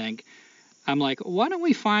yesterday, I think, I'm like, why don't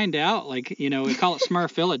we find out, like, we call it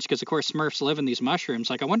Smurf Village because, of course, Smurfs live in these mushrooms.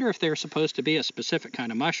 Like, I wonder if they're supposed to be a specific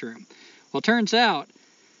kind of mushroom. Well, it turns out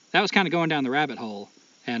that was kind of going down the rabbit hole.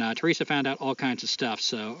 And Teresa found out all kinds of stuff.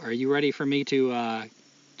 So are you ready for me to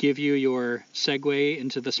give you your segue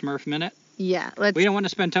into the Smurf Minute? Yeah, We don't want to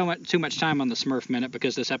spend too much time on the Smurf Minute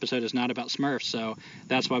because this episode is not about Smurfs, so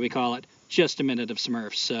that's why we call it Just a Minute of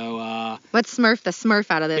Smurfs. So, let's Smurf the Smurf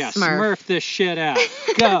out of this Smurf this shit out.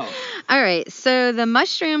 Go! All right, so the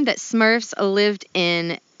mushroom that Smurfs lived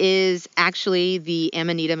in is actually the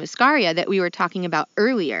Amanita muscaria that we were talking about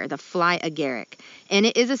earlier, the fly agaric. And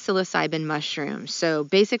it is a psilocybin mushroom. So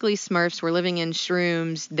basically Smurfs were living in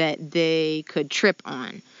shrooms that they could trip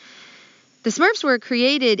on. The Smurfs were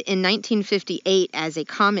created in 1958 as a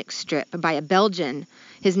comic strip by a Belgian.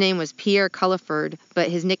 His name was Pierre Culliford, but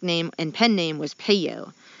his nickname and pen name was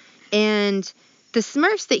Peyo. And the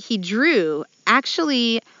Smurfs that he drew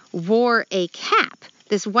actually wore a cap,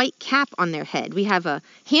 this white cap on their head. We have a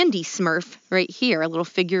handy Smurf right here, a little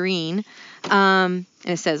figurine. And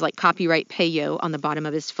it says, like, copyright Peyo on the bottom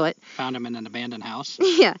of his foot. Found him in an abandoned house.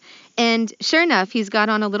 Yeah. And sure enough, he's got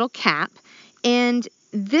on a little cap. And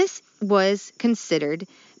this was considered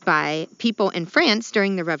by people in France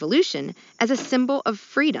during the Revolution as a symbol of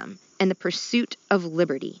freedom and the pursuit of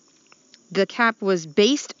liberty. The cap was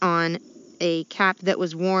based on a cap that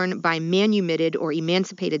was worn by manumitted or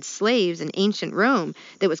emancipated slaves in ancient Rome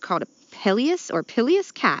that was called a pileus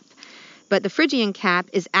cap. But the Phrygian cap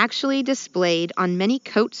is actually displayed on many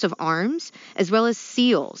coats of arms as well as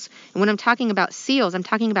seals. And when I'm talking about seals, I'm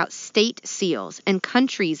talking about state seals and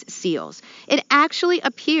countries' seals. It actually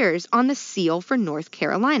appears on the seal for North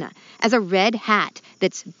Carolina as a red hat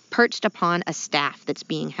that's perched upon a staff that's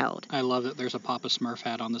being held. I love that there's a Papa Smurf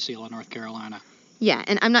hat on the seal of North Carolina. Yeah,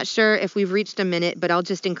 and I'm not sure if we've reached a minute, but I'll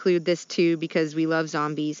just include this too because we love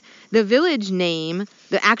zombies. The village name,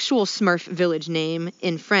 the actual Smurf village name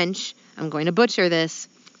in French, I'm going to butcher this,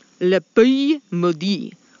 Le Pays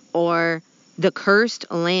Maudit, or the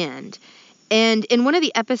Cursed Land. And in one of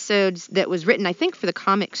the episodes that was written, I think for the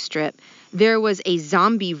comic strip, there was a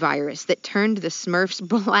zombie virus that turned the Smurfs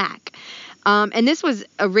black. And this was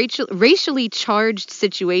a racially charged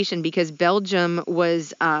situation because Belgium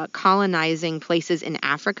was colonizing places in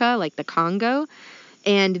Africa, like the Congo.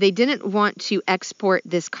 And they didn't want to export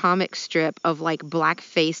this comic strip of like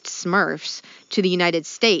black-faced Smurfs to the United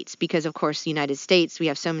States because, of course, the United States, we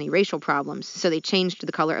have so many racial problems. So they changed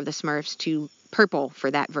the color of the Smurfs to purple for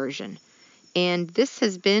that version. And this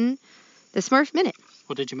has been the Smurf Minute.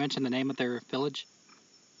 Well, did you mention the name of their village?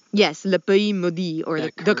 Yes, Le Pays Maudit, or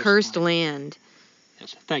the Cursed Land.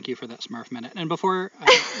 Yes, thank you for that Smurf Minute. And before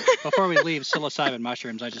we leave psilocybin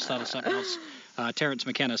mushrooms, I just thought of something else Terrence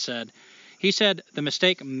McKenna said. He said the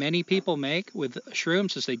mistake many people make with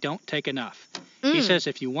shrooms is they don't take enough. He says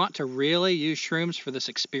if you want to really use shrooms for this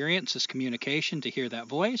experience, this communication, to hear that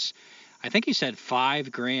voice, I think he said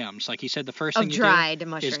 5 grams. Like he said the first thing you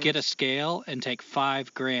do is get a scale and take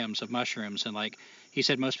 5 grams of mushrooms. And like he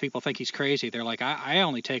said most people think he's crazy. They're like, I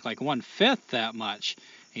only take like 1/5 that much.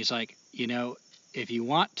 He's like, if you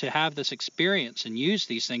want to have this experience and use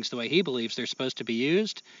these things the way he believes they're supposed to be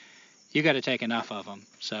used, you got to take enough of them.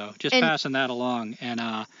 So just passing that along. And,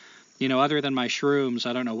 other than my shrooms,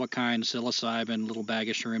 I don't know what kind, psilocybin, little bag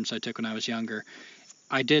of shrooms I took when I was younger.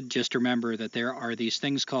 I did just remember that there are these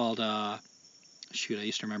things called, I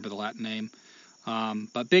used to remember the Latin name,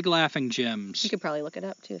 but Big Laughing Gems. You could probably look it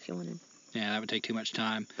up, too, if you wanted. Yeah, that would take too much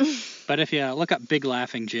time. But if you look up Big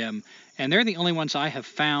Laughing Gem, and they're the only ones I have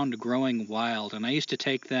found growing wild. And I used to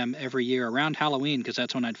take them every year around Halloween because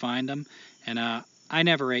that's when I'd find them. And I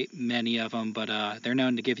never ate many of them, but they're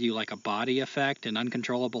known to give you like a body effect and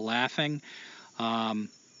uncontrollable laughing.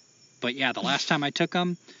 But yeah, the last time I took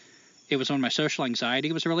them, it was when my social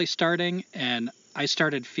anxiety was really starting, and I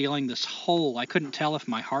started feeling this hole. I couldn't tell if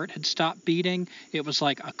my heart had stopped beating. It was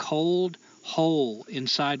like a cold hole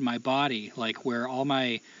inside my body, like where all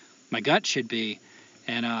my gut should be,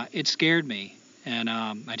 and it scared me. And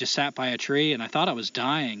I just sat by a tree, and I thought I was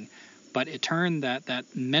dying. But it turned that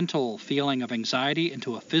mental feeling of anxiety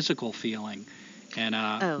into a physical feeling. And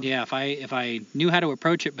yeah, if I knew how to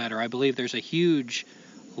approach it better, I believe there's a huge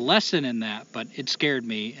lesson in that. But it scared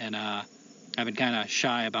me, and I've been kind of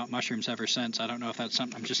shy about mushrooms ever since. I don't know if that's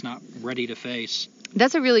something I'm just not ready to face.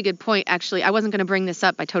 That's a really good point, actually. I wasn't going to bring this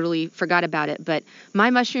up. I totally forgot about it. But my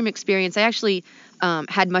mushroom experience, I actually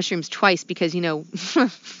had mushrooms twice because,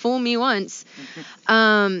 fool me once.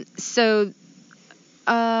 So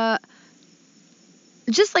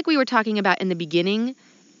just like we were talking about in the beginning,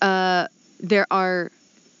 there are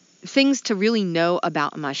things to really know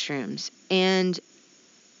about mushrooms. And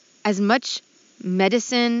as much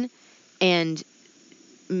medicine and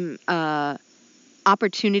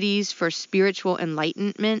opportunities for spiritual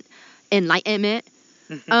enlightenment, I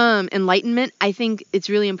think it's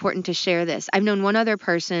really important to share this. I've known one other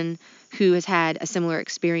person who has had a similar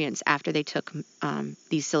experience after they took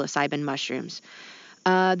these psilocybin mushrooms.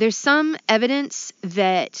 There's some evidence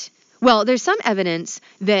that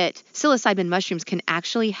psilocybin mushrooms can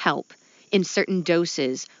actually help in certain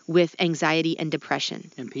doses with anxiety and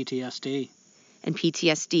depression. And PTSD.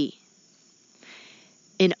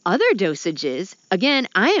 In other dosages, again,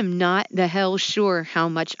 I am not the hell sure how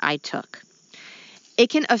much I took. It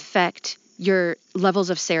can affect your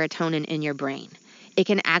levels of serotonin in your brain. It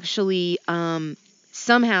can actually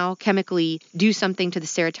somehow chemically do something to the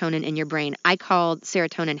serotonin in your brain. I called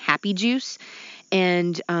serotonin happy juice.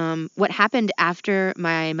 And what happened after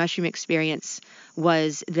my mushroom experience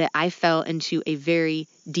was that I fell into a very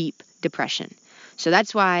deep depression. So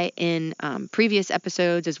that's why in previous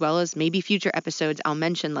episodes, as well as maybe future episodes, I'll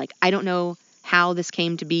mention, I don't know how this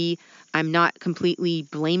came to be. I'm not completely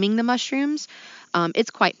blaming the mushrooms.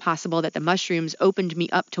 It's quite possible that the mushrooms opened me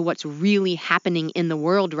up to what's really happening in the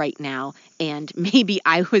world right now. And maybe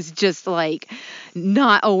I was just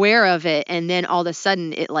not aware of it. And then all of a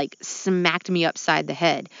sudden it smacked me upside the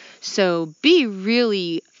head. So be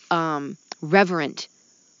really reverent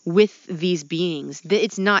with these beings.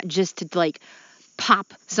 It's not just to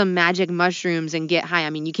pop some magic mushrooms and get high.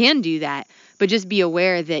 I mean, you can do that, but just be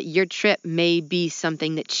aware that your trip may be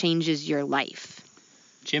something that changes your life.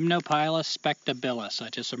 Gymnopilus spectabilis. I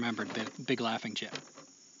just remembered Big Laughing Jim.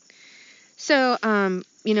 So,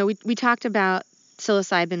 we talked about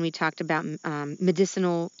psilocybin. We talked about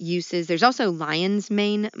medicinal uses. There's also lion's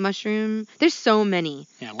mane mushroom. There's so many.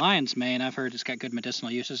 Yeah, lion's mane, I've heard it's got good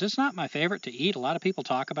medicinal uses. It's not my favorite to eat. A lot of people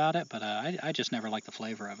talk about it, but I just never liked the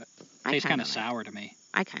flavor of it. Tastes kind of sour to me.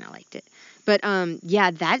 I kind of liked it. But,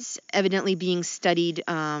 that's evidently being studied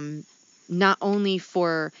not only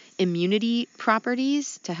for immunity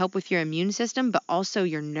properties to help with your immune system, but also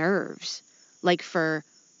your nerves. For,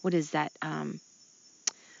 what is that?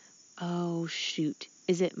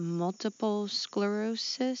 Is it multiple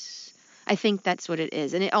sclerosis? I think that's what it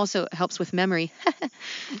is. And it also helps with memory.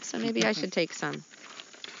 So maybe I should take some.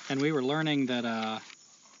 And we were learning that,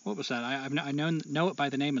 what was that? I know it by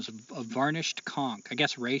the name of varnished conch. I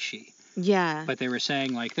guess reishi. Yeah. But they were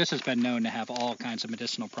saying, this has been known to have all kinds of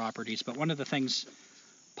medicinal properties. But one of the things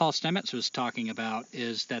Paul Stamets was talking about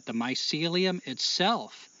is that the mycelium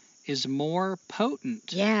itself is more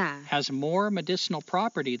potent, has more medicinal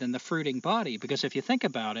property than the fruiting body. Because if you think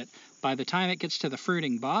about it, by the time it gets to the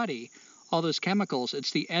fruiting body, all those chemicals,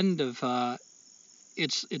 it's the end of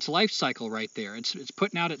its life cycle right there. It's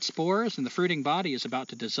putting out its spores, and the fruiting body is about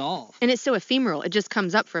to dissolve. And it's so ephemeral. It just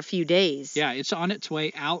comes up for a few days. Yeah, it's on its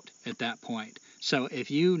way out at that point. So if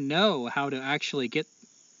you know how to actually get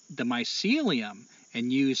the mycelium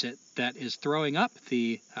and use it that is throwing up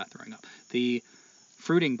the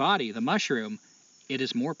fruiting body, the mushroom, it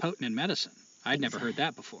is more potent in medicine. I'd never heard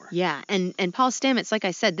that before. Yeah, and Paul Stamets, like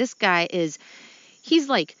I said, this guy he's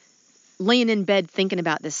laying in bed thinking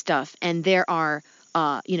about this stuff, and there are,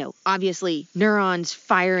 obviously neurons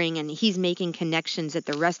firing, and he's making connections that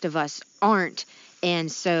the rest of us aren't.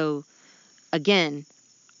 And so, again,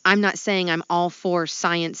 I'm not saying I'm all for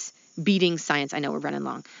science beating science. I know we're running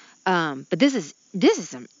long. But this is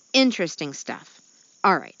some interesting stuff.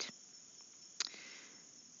 All right.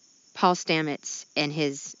 Paul Stamets and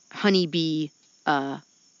his honeybee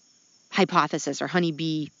hypothesis, or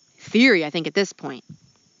honeybee theory, I think at this point.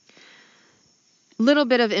 Little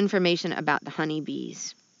bit of information about the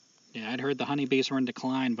honeybees. Yeah, I'd heard the honeybees were in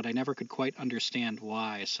decline, but I never could quite understand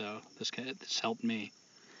why, so this helped me.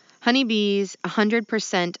 Honeybees,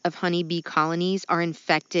 100% of honeybee colonies are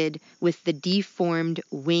infected with the deformed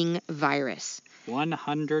wing virus.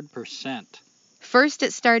 100%. First,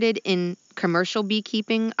 it started in commercial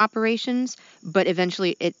beekeeping operations, but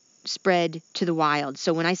eventually it spread to the wild.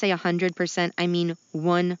 So when I say 100%, I mean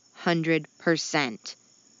 100%.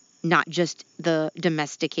 Not just the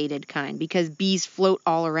domesticated kind, because bees float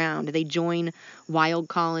all around. They join wild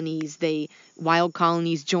colonies. Wild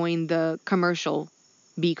colonies join the commercial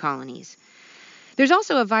bee colonies. There's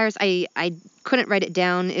also a virus, I couldn't write it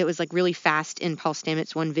down. It was like really fast in Paul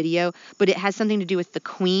Stamets' one video, but it has something to do with the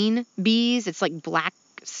queen bees. It's like black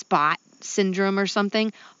spot syndrome or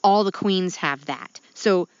something. All the queens have that.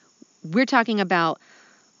 So we're talking about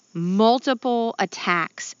multiple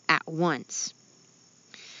attacks at once.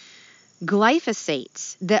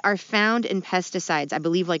 Glyphosates that are found in pesticides, I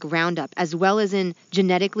believe like Roundup, as well as in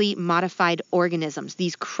genetically modified organisms,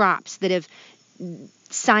 these crops that have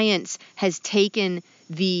science has taken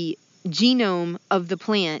the genome of the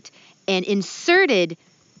plant and inserted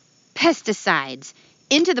pesticides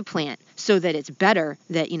into the plant so that it's better,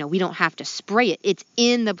 that, we don't have to spray it. It's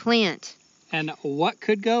in the plant. And what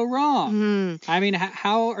could go wrong? Mm. I mean,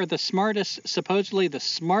 how are supposedly the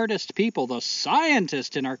smartest people, the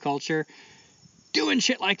scientists in our culture, doing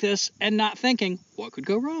shit like this and not thinking, what could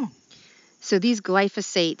go wrong? So these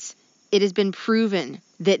glyphosates, it has been proven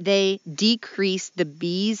that they decrease the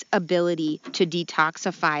bees' ability to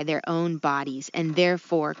detoxify their own bodies and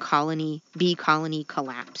therefore bee colony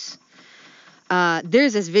collapse.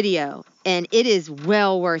 There's this video, and it is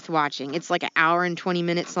well worth watching. It's like an hour and 20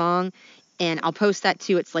 minutes long, and I'll post that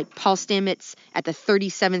too. It's like Paul Stamets at the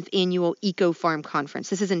 37th Annual Eco Farm Conference.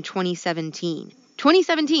 This is in 2017.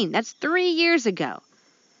 2017, that's 3 years ago.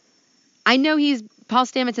 I know Paul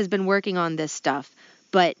Stamets has been working on this stuff,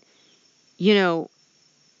 but,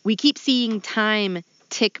 we keep seeing time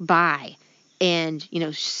tick by, and,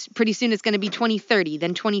 pretty soon it's going to be 2030,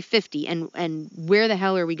 then 2050, and where the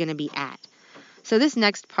hell are we going to be at? So this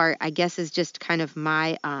next part, I guess, is just kind of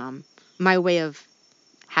my way of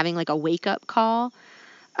having like a wake-up call.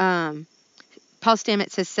 Paul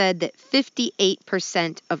Stamets has said that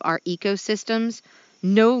 58% of our ecosystems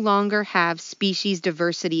no longer have species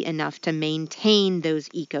diversity enough to maintain those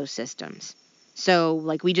ecosystems. So,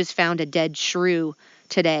 like, we just found a dead shrew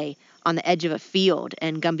today on the edge of a field,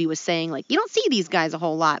 and Gumby was saying, like, you don't see these guys a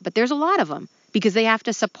whole lot, but there's a lot of them because they have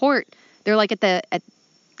to support. They're like at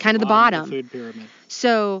kind of the bottom. Of the food pyramid.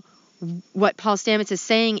 So what Paul Stamets is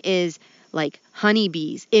saying is, like,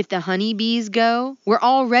 honeybees. If the honeybees go, we're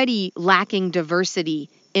already lacking diversity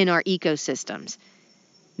in our ecosystems.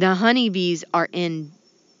 The honeybees are in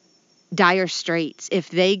dire straits. If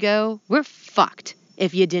they go, we're fucked,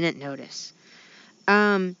 if you didn't notice.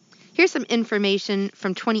 Here's some information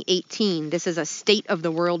from 2018. This is a State of the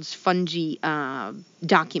World's Fungi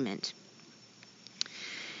document.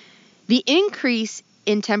 The increase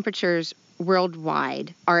in temperatures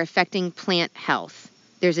worldwide are affecting plant health.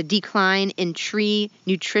 There's a decline in tree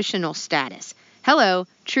nutritional status. Hello,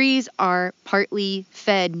 trees are partly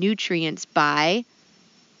fed nutrients by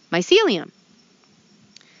mycelium.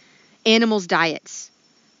 Animals' diets,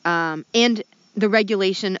 and the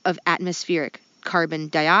regulation of atmospheric carbon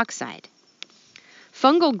dioxide.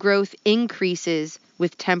 Fungal growth increases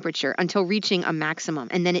with temperature until reaching a maximum,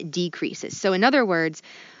 and then it decreases. So in other words,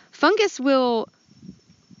 fungus will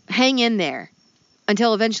hang in there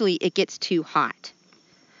until eventually it gets too hot.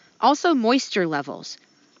 Also, moisture levels.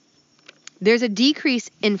 There's a decrease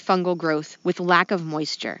in fungal growth with lack of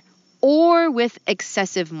moisture or with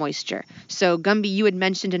excessive moisture. So, Gumby, you had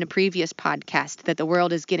mentioned in a previous podcast that the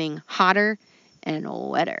world is getting hotter and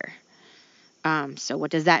wetter. So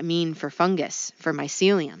what does that mean for fungus, for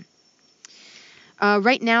mycelium?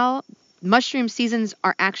 Right now, mushroom seasons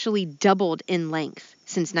are actually doubled in length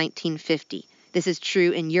since 1950. This is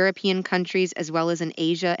true in European countries as well as in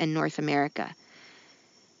Asia and North America.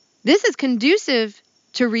 This is conducive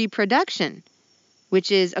to reproduction,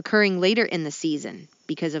 which is occurring later in the season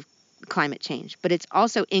because of climate change, but it's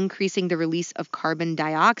also increasing the release of carbon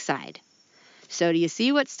dioxide. So do you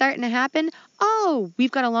see what's starting to happen? Oh, we've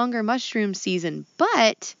got a longer mushroom season,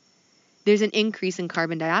 but there's an increase in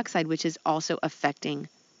carbon dioxide, which is also affecting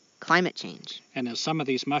climate change. And as some of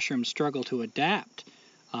these mushrooms struggle to adapt,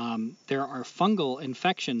 there are fungal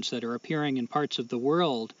infections that are appearing in parts of the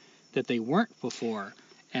world that they weren't before.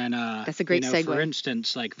 And that's a great segue. For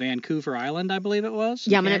instance, like Vancouver Island, I believe it was.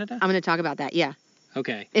 Yeah, I'm gonna talk about that. Yeah.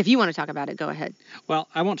 Okay. If you want to talk about it, go ahead. Well,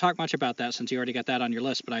 I won't talk much about that since you already got that on your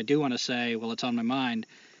list, but I do want to say, well, it's on my mind.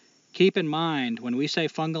 Keep in mind, when we say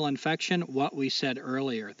fungal infection, what we said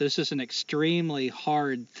earlier. This is an extremely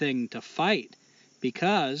hard thing to fight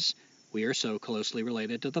because we are so closely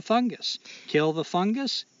related to the fungus. Kill the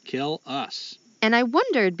fungus, kill us. And I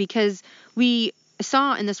wondered because we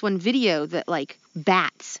saw in this one video that, like,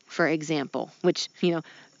 bats, for example, which,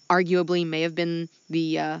 arguably may have been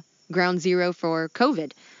the ground zero for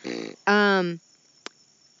COVID.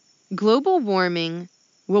 Global warming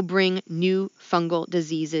will bring new fungal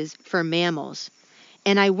diseases for mammals.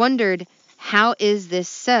 And I wondered, how is this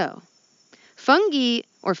so? Fungi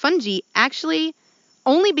actually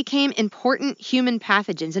only became important human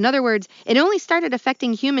pathogens. In other words, it only started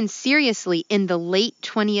affecting humans seriously in the late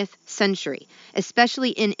 20th century, especially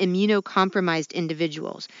in immunocompromised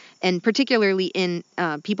individuals, and particularly in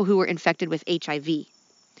people who were infected with HIV.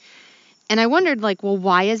 And I wondered, like, well,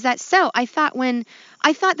 why is that so? I thought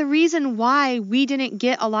the reason why we didn't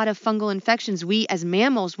get a lot of fungal infections, we as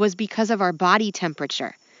mammals, was because of our body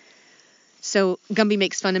temperature. So Gumby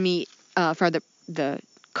makes fun of me for the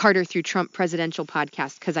Carter through Trump presidential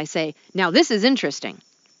podcast because I say, now this is interesting.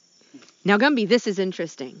 Now, Gumby, this is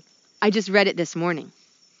interesting. I just read it this morning.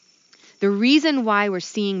 The reason why we're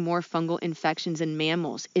seeing more fungal infections in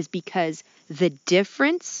mammals is because the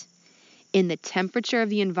difference in the temperature of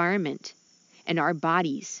the environment and our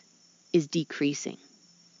bodies is decreasing.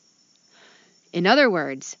 In other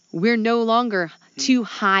words, we're no longer too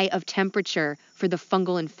high of temperature for the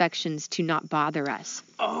fungal infections to not bother us.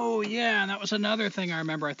 Oh, yeah, and that was another thing I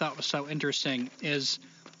remember I thought was so interesting is,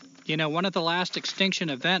 one of the last extinction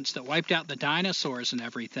events that wiped out the dinosaurs and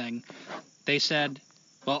everything, they said,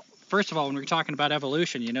 well, first of all, when we were talking about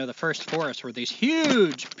evolution, the first forests were these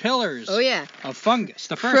huge pillars of fungus.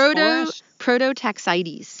 The first forest...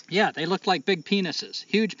 Prototaxides. Yeah, they looked like big penises,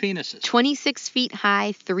 huge penises. 26 feet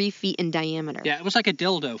high, 3 feet in diameter. Yeah, it was like a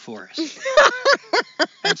dildo forest.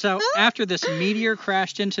 And so after this meteor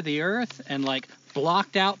crashed into the Earth and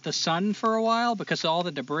blocked out the sun for a while because of all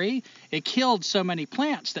the debris, it killed so many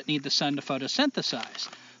plants that need the sun to photosynthesize.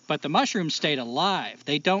 But the mushrooms stayed alive.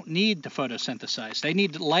 They don't need to photosynthesize. They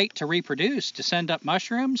need light to reproduce, to send up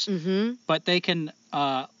mushrooms, but they can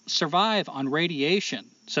survive on radiation.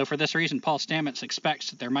 So for this reason, Paul Stamets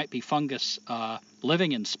expects that there might be fungus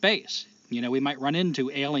living in space. We might run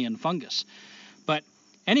into alien fungus. But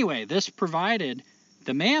anyway, this provided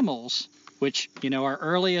the mammals, which, our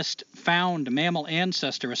earliest found mammal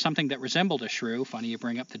ancestor is something that resembled a shrew. Funny you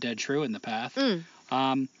bring up the dead shrew in the path.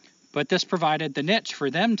 But this provided the niche for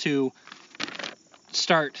them to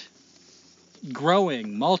start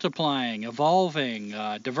growing, multiplying, evolving,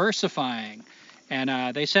 diversifying.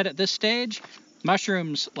 And they said at this stage,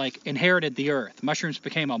 mushrooms inherited the earth. Mushrooms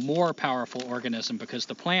became a more powerful organism because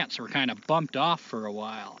the plants were kind of bumped off for a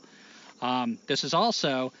while. This is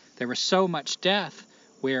also, there was so much death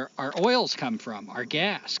where our oils come from, our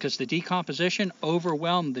gas, because the decomposition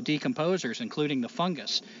overwhelmed the decomposers, including the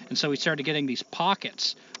fungus. And so we started getting these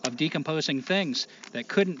pockets of decomposing things that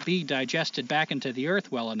couldn't be digested back into the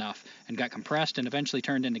earth well enough and got compressed and eventually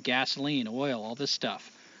turned into gasoline, oil, all this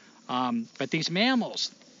stuff. But these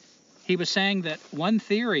mammals, he was saying that one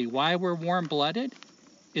theory why we're warm-blooded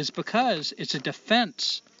is because it's a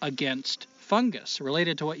defense against fungus,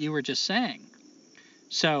 related to what you were just saying.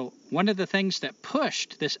 So one of the things that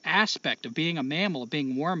pushed this aspect of being a mammal, of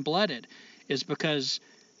being warm-blooded, is because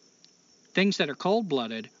things that are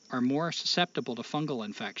cold-blooded are more susceptible to fungal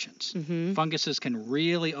infections. Funguses can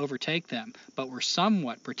really overtake them, but we're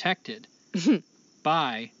somewhat protected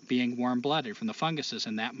by being warm-blooded from the funguses,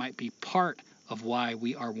 and that might be part of why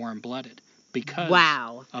we are warm-blooded,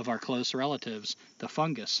 because of our close relatives, the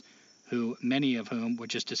fungus, who many of whom would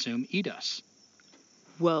just assume eat us.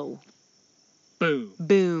 Whoa. Boom.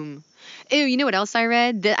 Boom. Ew, you know what else I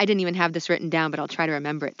read? I didn't even have this written down, but I'll try to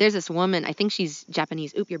remember it. There's this woman, I think she's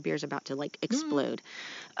Japanese. Oop, your beer's about to explode.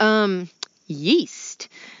 Yeast.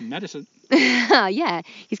 Medicine. Yeah,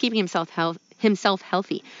 he's keeping himself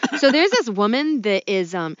healthy. So there's this woman that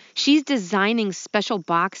is, she's designing special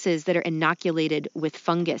boxes that are inoculated with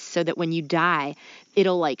fungus so that when you die,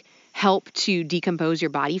 it'll help to decompose your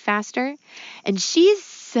body faster. And she's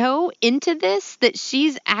so into this that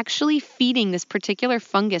she's actually feeding this particular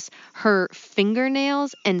fungus her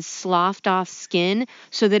fingernails and sloughed off skin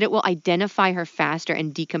so that it will identify her faster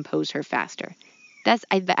and decompose her faster.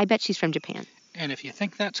 I bet she's from Japan. And if you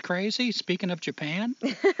think that's crazy, speaking of Japan,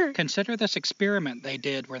 consider this experiment they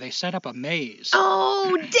did where they set up a maze.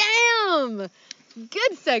 Oh, damn!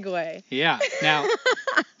 Good segue. Yeah. Now,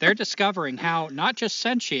 they're discovering how not just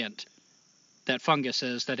sentient that fungus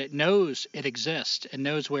is, that it knows it exists and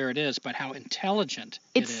knows where it is, but how intelligent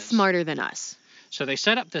it is. It's smarter than us. So they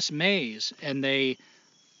set up this maze, and they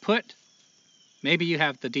put, maybe you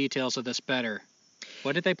have the details of this better.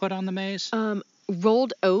 What did they put on the maze?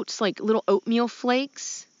 Rolled oats, little oatmeal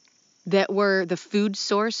flakes that were the food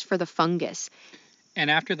source for the fungus.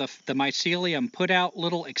 And after the mycelium put out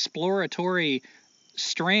little exploratory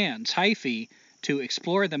strands, hyphae, to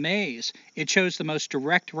explore the maze, it chose the most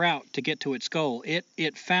direct route to get to its goal.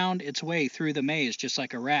 It found its way through the maze just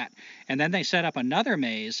like a rat. And then they set up another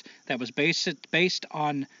maze that was based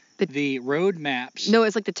on the road maps. No,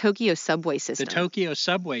 it's like the Tokyo subway system. The Tokyo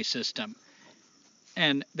subway system.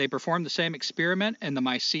 and they performed the same experiment, and the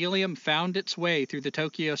mycelium found its way through the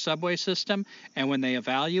Tokyo subway system, and when they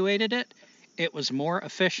evaluated it, it was more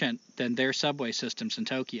efficient than their subway systems in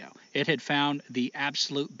Tokyo. It had found the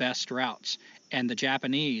absolute best routes, and the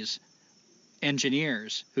Japanese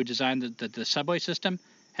engineers who designed the subway system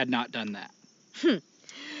had not done that.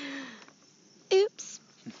 Oops.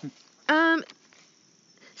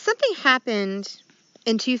 Something happened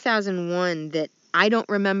in 2001 that I don't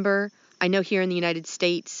remember. I know here in the United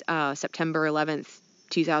States, September 11th,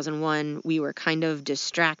 2001, we were kind of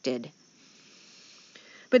distracted.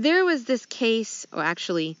 But there was this case, or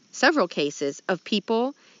actually several cases, of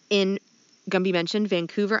people in, Gumby mentioned,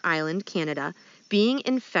 Vancouver Island, Canada, being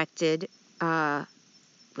infected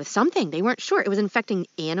with something. They weren't sure. It was infecting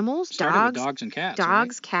animals, dogs and cats.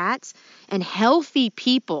 Dogs, right? Cats, and healthy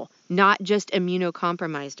people, not just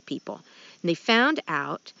immunocompromised people. And they found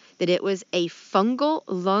out that it was a fungal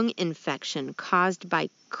lung infection caused by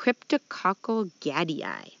Cryptococcal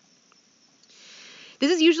gaddii.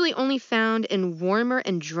 This is usually only found in warmer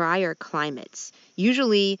and drier climates.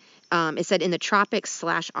 Usually, it said in the tropics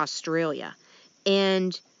 / Australia.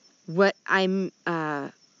 And what I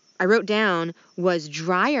wrote down was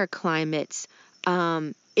drier climates.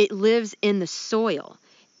 It lives in the soil,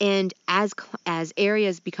 and as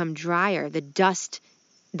areas become drier,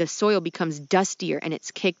 the soil becomes dustier, and it's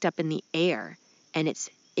kicked up in the air, and it's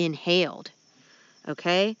inhaled.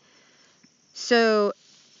 Okay, so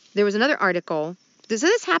there was another article. So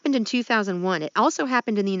this happened in 2001. It also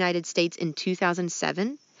happened in the United States in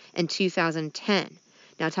 2007 and 2010.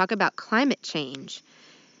 Now talk about climate change.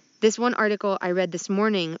 This one article I read this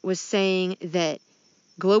morning was saying that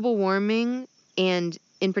global warming and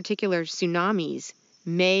in particular tsunamis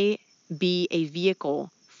may be a vehicle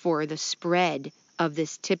for the spread of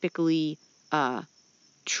this typically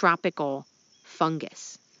tropical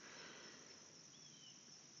fungus.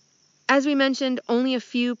 As we mentioned, only a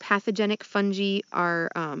few pathogenic fungi are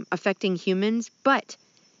affecting humans, but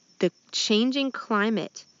the changing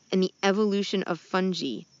climate and the evolution of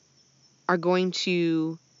fungi there's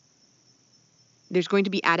going to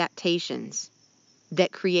be adaptations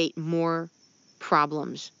that create more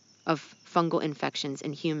problems of fungal infections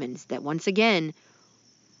in humans that, once again,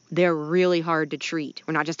 they're really hard to treat.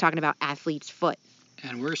 We're not just talking about athlete's foot.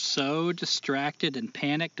 And we're so distracted and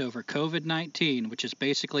panicked over COVID-19, which is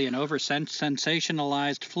basically an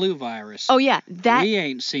over-sensationalized flu virus. Oh, yeah. We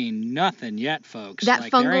ain't seen nothing yet, folks.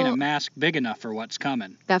 There ain't a mask big enough for what's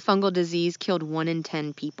coming. That fungal disease killed 1 in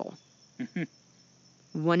 10 people.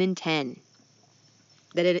 1 in 10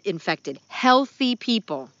 that it infected. Healthy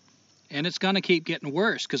people. And it's going to keep getting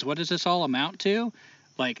worse, because what does this all amount to?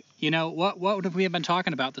 What have we been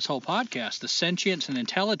talking about this whole podcast? The sentience and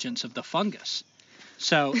intelligence of the fungus.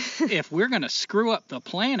 So if we're going to screw up the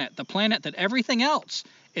planet that everything else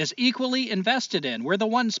is equally invested in, we're the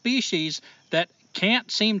one species that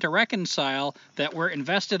can't seem to reconcile that we're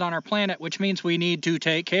invested on our planet, which means we need to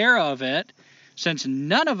take care of it, since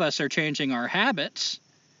none of us are changing our habits.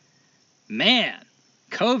 Man,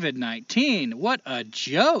 COVID-19, what a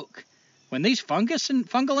joke. When these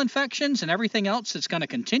fungal infections and everything else that's going to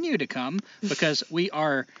continue to come because we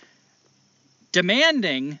are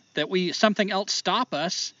demanding that something else stop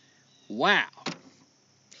us. Wow.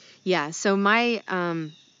 Yeah, so my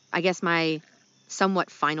somewhat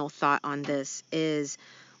final thought on this is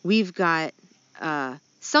we've got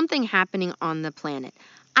something happening on the planet.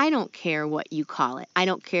 I don't care what you call it. I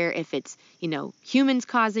don't care if it's, humans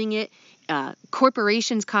causing it,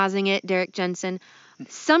 corporations causing it, Derek Jensen.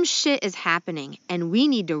 Some shit is happening, and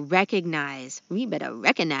we better recognize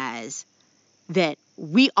that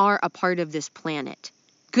we are a part of this planet.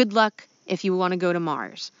 Good luck if you want to go to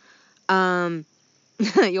Mars.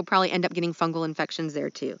 You'll probably end up getting fungal infections there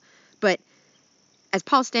too. But as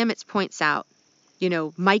Paul Stamets points out,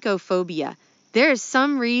 mycophobia, there is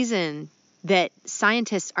some reason that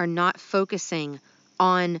scientists are not focusing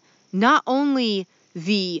on not only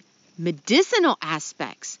the medicinal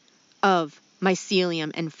aspects of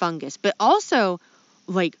mycelium and fungus, but also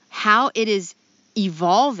how it is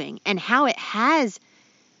evolving and how it has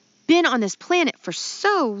been on this planet for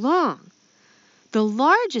so long. The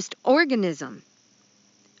largest organism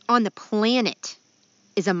on the planet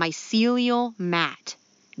is a mycelial mat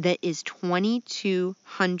that is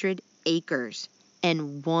 2,200 acres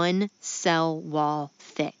and 1 cell wall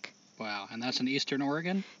thick. Wow, and that's in Eastern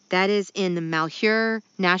Oregon? That is in the Malheur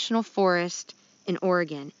National Forest in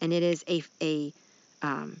Oregon, and it is a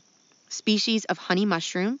species of honey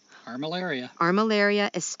mushroom.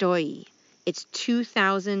 Armillaria estoi. It's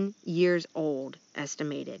 2,000 years old,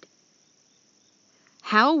 estimated.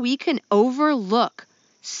 How we can overlook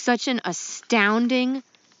such an astounding,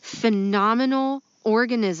 phenomenal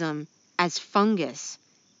organism as fungus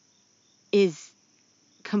is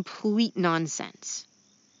complete nonsense.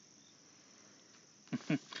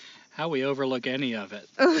 How we overlook any of it.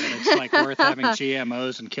 That it's like worth having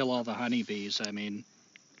GMOs and kill all the honeybees. I mean,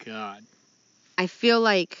 God. I feel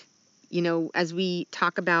like, as we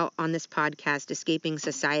talk about on this podcast, Escaping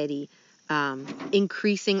Society,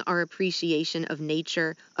 increasing our appreciation of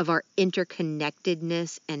nature, of our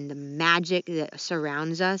interconnectedness and the magic that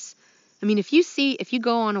surrounds us. I mean, if you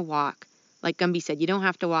go on a walk, like Gumby said, you don't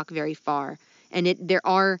have to walk very far. And there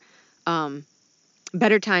are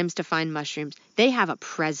better times to find mushrooms. They have a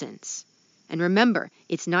presence. And remember,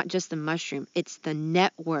 it's not just the mushroom, it's the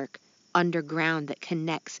network underground that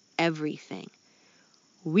connects everything.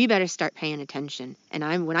 We better start paying attention.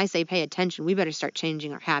 And when I say pay attention, we better start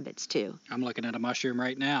changing our habits too. I'm looking at a mushroom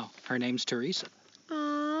right now. Her name's Teresa.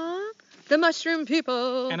 Aww, the mushroom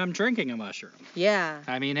people. And I'm drinking a mushroom. Yeah.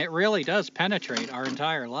 I mean, it really does penetrate our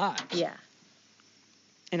entire lives. Yeah.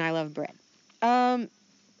 And I love bread.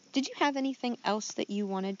 Did you have anything else that you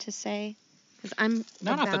wanted to say? Because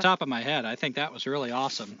Not off the top of my head. I think that was really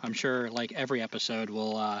awesome. I'm sure, like, every episode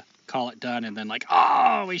we'll call it done and then, like,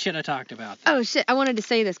 oh, we should have talked about that. Oh, shit. I wanted to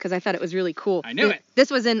say this because I thought it was really cool. I knew it.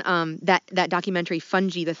 This was in that documentary,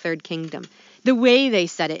 Fungi, the Third Kingdom. The way they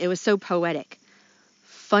said it was so poetic.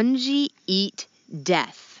 Fungi eat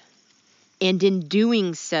death, and in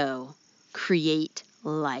doing so, create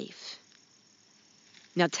life.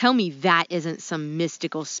 Now tell me that isn't some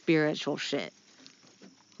mystical spiritual shit.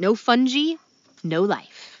 No fungi, no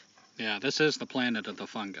life. Yeah, this is the planet of the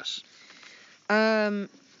fungus.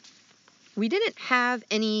 We didn't have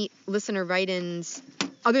any listener write-ins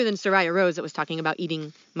other than Soraya Rose that was talking about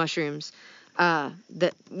eating mushrooms.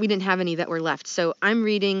 That we didn't have any that were left. So I'm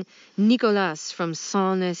reading Nicolas from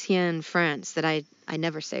Saint-Etienne, France, that I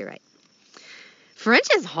never say right. French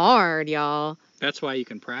is hard, y'all. That's why you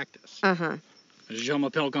can practice. Uh-huh. Je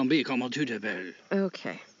m'appelle Gumby, comment tu t'appelles?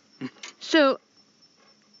 Okay. So,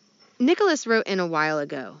 Nicholas wrote in a while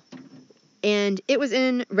ago, and it was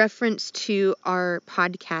in reference to our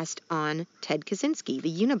podcast on Ted Kaczynski,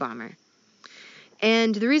 the Unabomber.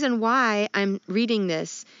 And the reason why I'm reading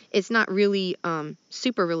this, it's not really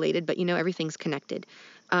super related, but everything's connected.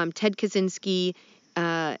 Ted Kaczynski,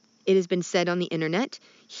 it has been said on the internet,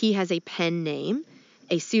 he has a pen name,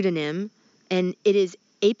 a pseudonym, and it is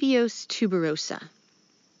Apios tuberosa.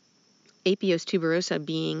 Apios tuberosa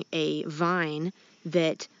being a vine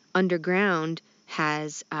that underground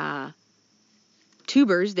has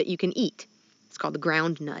tubers that you can eat. It's called the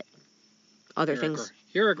ground nut.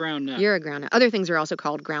 You're a ground nut. You're a ground nut. Other things are also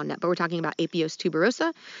called ground nut, but we're talking about Apios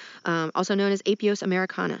tuberosa, also known as Apios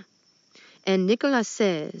americana. And Nicolas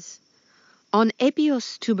says, on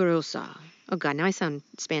Apios tuberosa, oh God, now I sound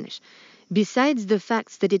Spanish, besides the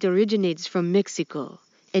fact that it originates from Mexico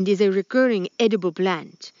and is a recurring edible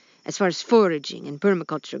plant as far as foraging and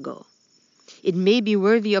permaculture go, it may be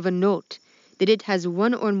worthy of a note that it has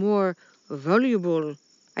one or more valuable,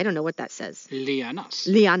 I don't know what that says.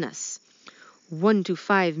 Lianas, 1 to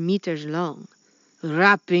 5 meters long,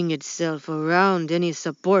 wrapping itself around any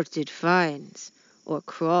support it finds or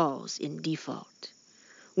crawls in default.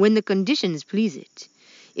 When the conditions please it,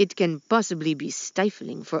 it can possibly be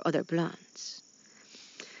stifling for other plants.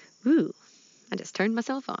 Ooh, I just turned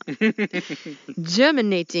myself on.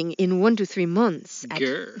 Germinating in 1 to 3 months at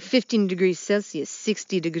 15 degrees Celsius,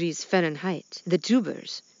 60 degrees Fahrenheit, the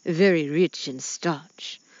tubers, very rich in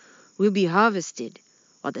starch, will be harvested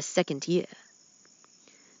on the second year.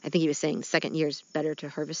 I think he was saying the second year is better to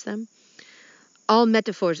harvest them. All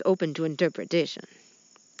metaphors open to interpretation.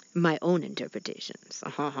 My own interpretations.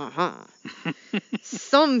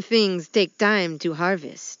 Some things take time to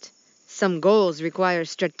harvest. Some goals require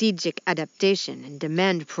strategic adaptation and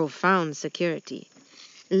demand profound security.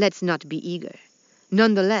 Let's not be eager.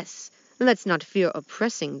 Nonetheless, let's not fear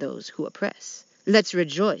oppressing those who oppress. Let's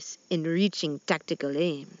rejoice in reaching tactical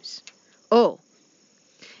aims. Oh,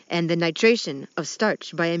 and the nitration of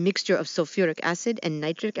starch by a mixture of sulfuric acid and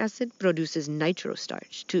nitric acid produces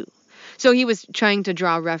nitrostarch, too. So he was trying to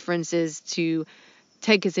draw references to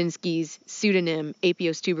Ted Kaczynski's pseudonym,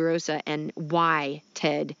 Apios tuberosa, and why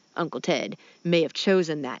Uncle Ted, may have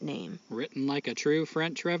chosen that name. Written like a true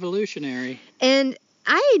French revolutionary. And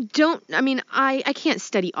I can't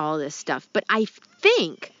study all this stuff, but I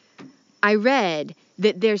think I read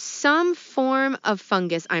that there's some form of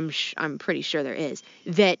fungus, I'm pretty sure there is,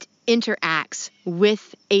 that interacts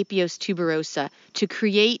with Apios tuberosa to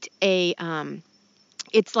create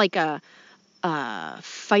it's like a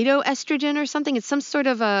phytoestrogen or something. It's some sort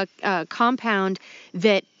of a compound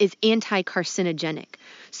that is anti-carcinogenic.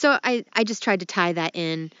 So I just tried to tie that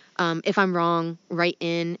in. If I'm wrong, write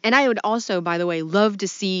in. And I would also, by the way, love to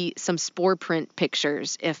see some spore print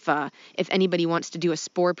pictures if anybody wants to do a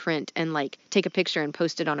spore print and like take a picture and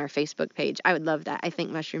post it on our Facebook page. I would love that. I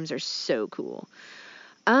think mushrooms are so cool.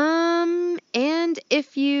 And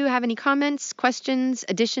if you have any comments, questions,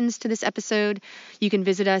 additions to this episode, you can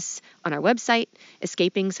visit us on our website,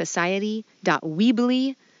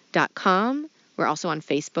 escapingsociety.weebly.com. We're also on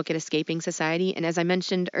Facebook at Escaping Society. And as I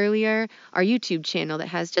mentioned earlier, our YouTube channel that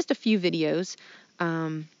has just a few videos.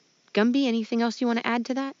 Gumby, anything else you want to add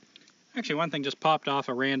to that? Actually, one thing just popped off,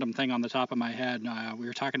 a random thing on the top of my head. We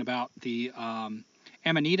were talking about the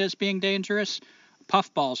amanitas being dangerous.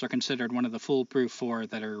 Puffballs are considered one of the foolproof 4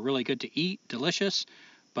 that are really good to eat, delicious.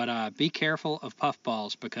 But be careful of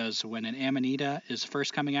puffballs, because when an amanita is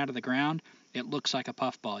first coming out of the ground, it looks like a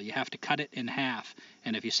puffball. You have to cut it in half.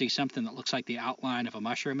 And if you see something that looks like the outline of a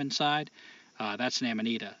mushroom inside, that's an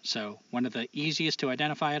amanita. So one of the easiest to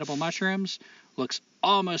identify edible mushrooms looks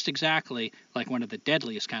almost exactly like one of the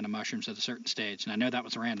deadliest kind of mushrooms at a certain stage. And I know that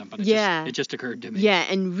was random, but it just occurred to me. Yeah,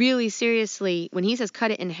 and really seriously, when he says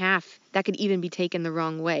cut it in half, that could even be taken the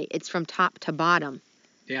wrong way. It's from top to bottom.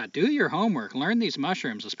 Yeah, do your homework. Learn these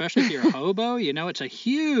mushrooms, especially if you're a hobo. It's a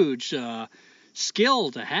huge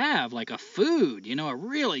skill to have, like a food, a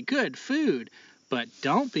really good food. But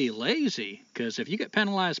don't be lazy, because if you get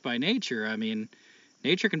penalized by nature,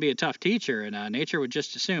 nature can be a tough teacher, and nature would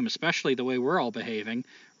just assume, especially the way we're all behaving,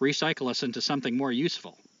 recycle us into something more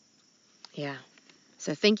useful. Yeah.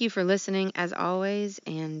 So thank you for listening, as always,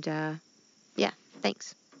 and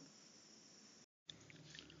thanks.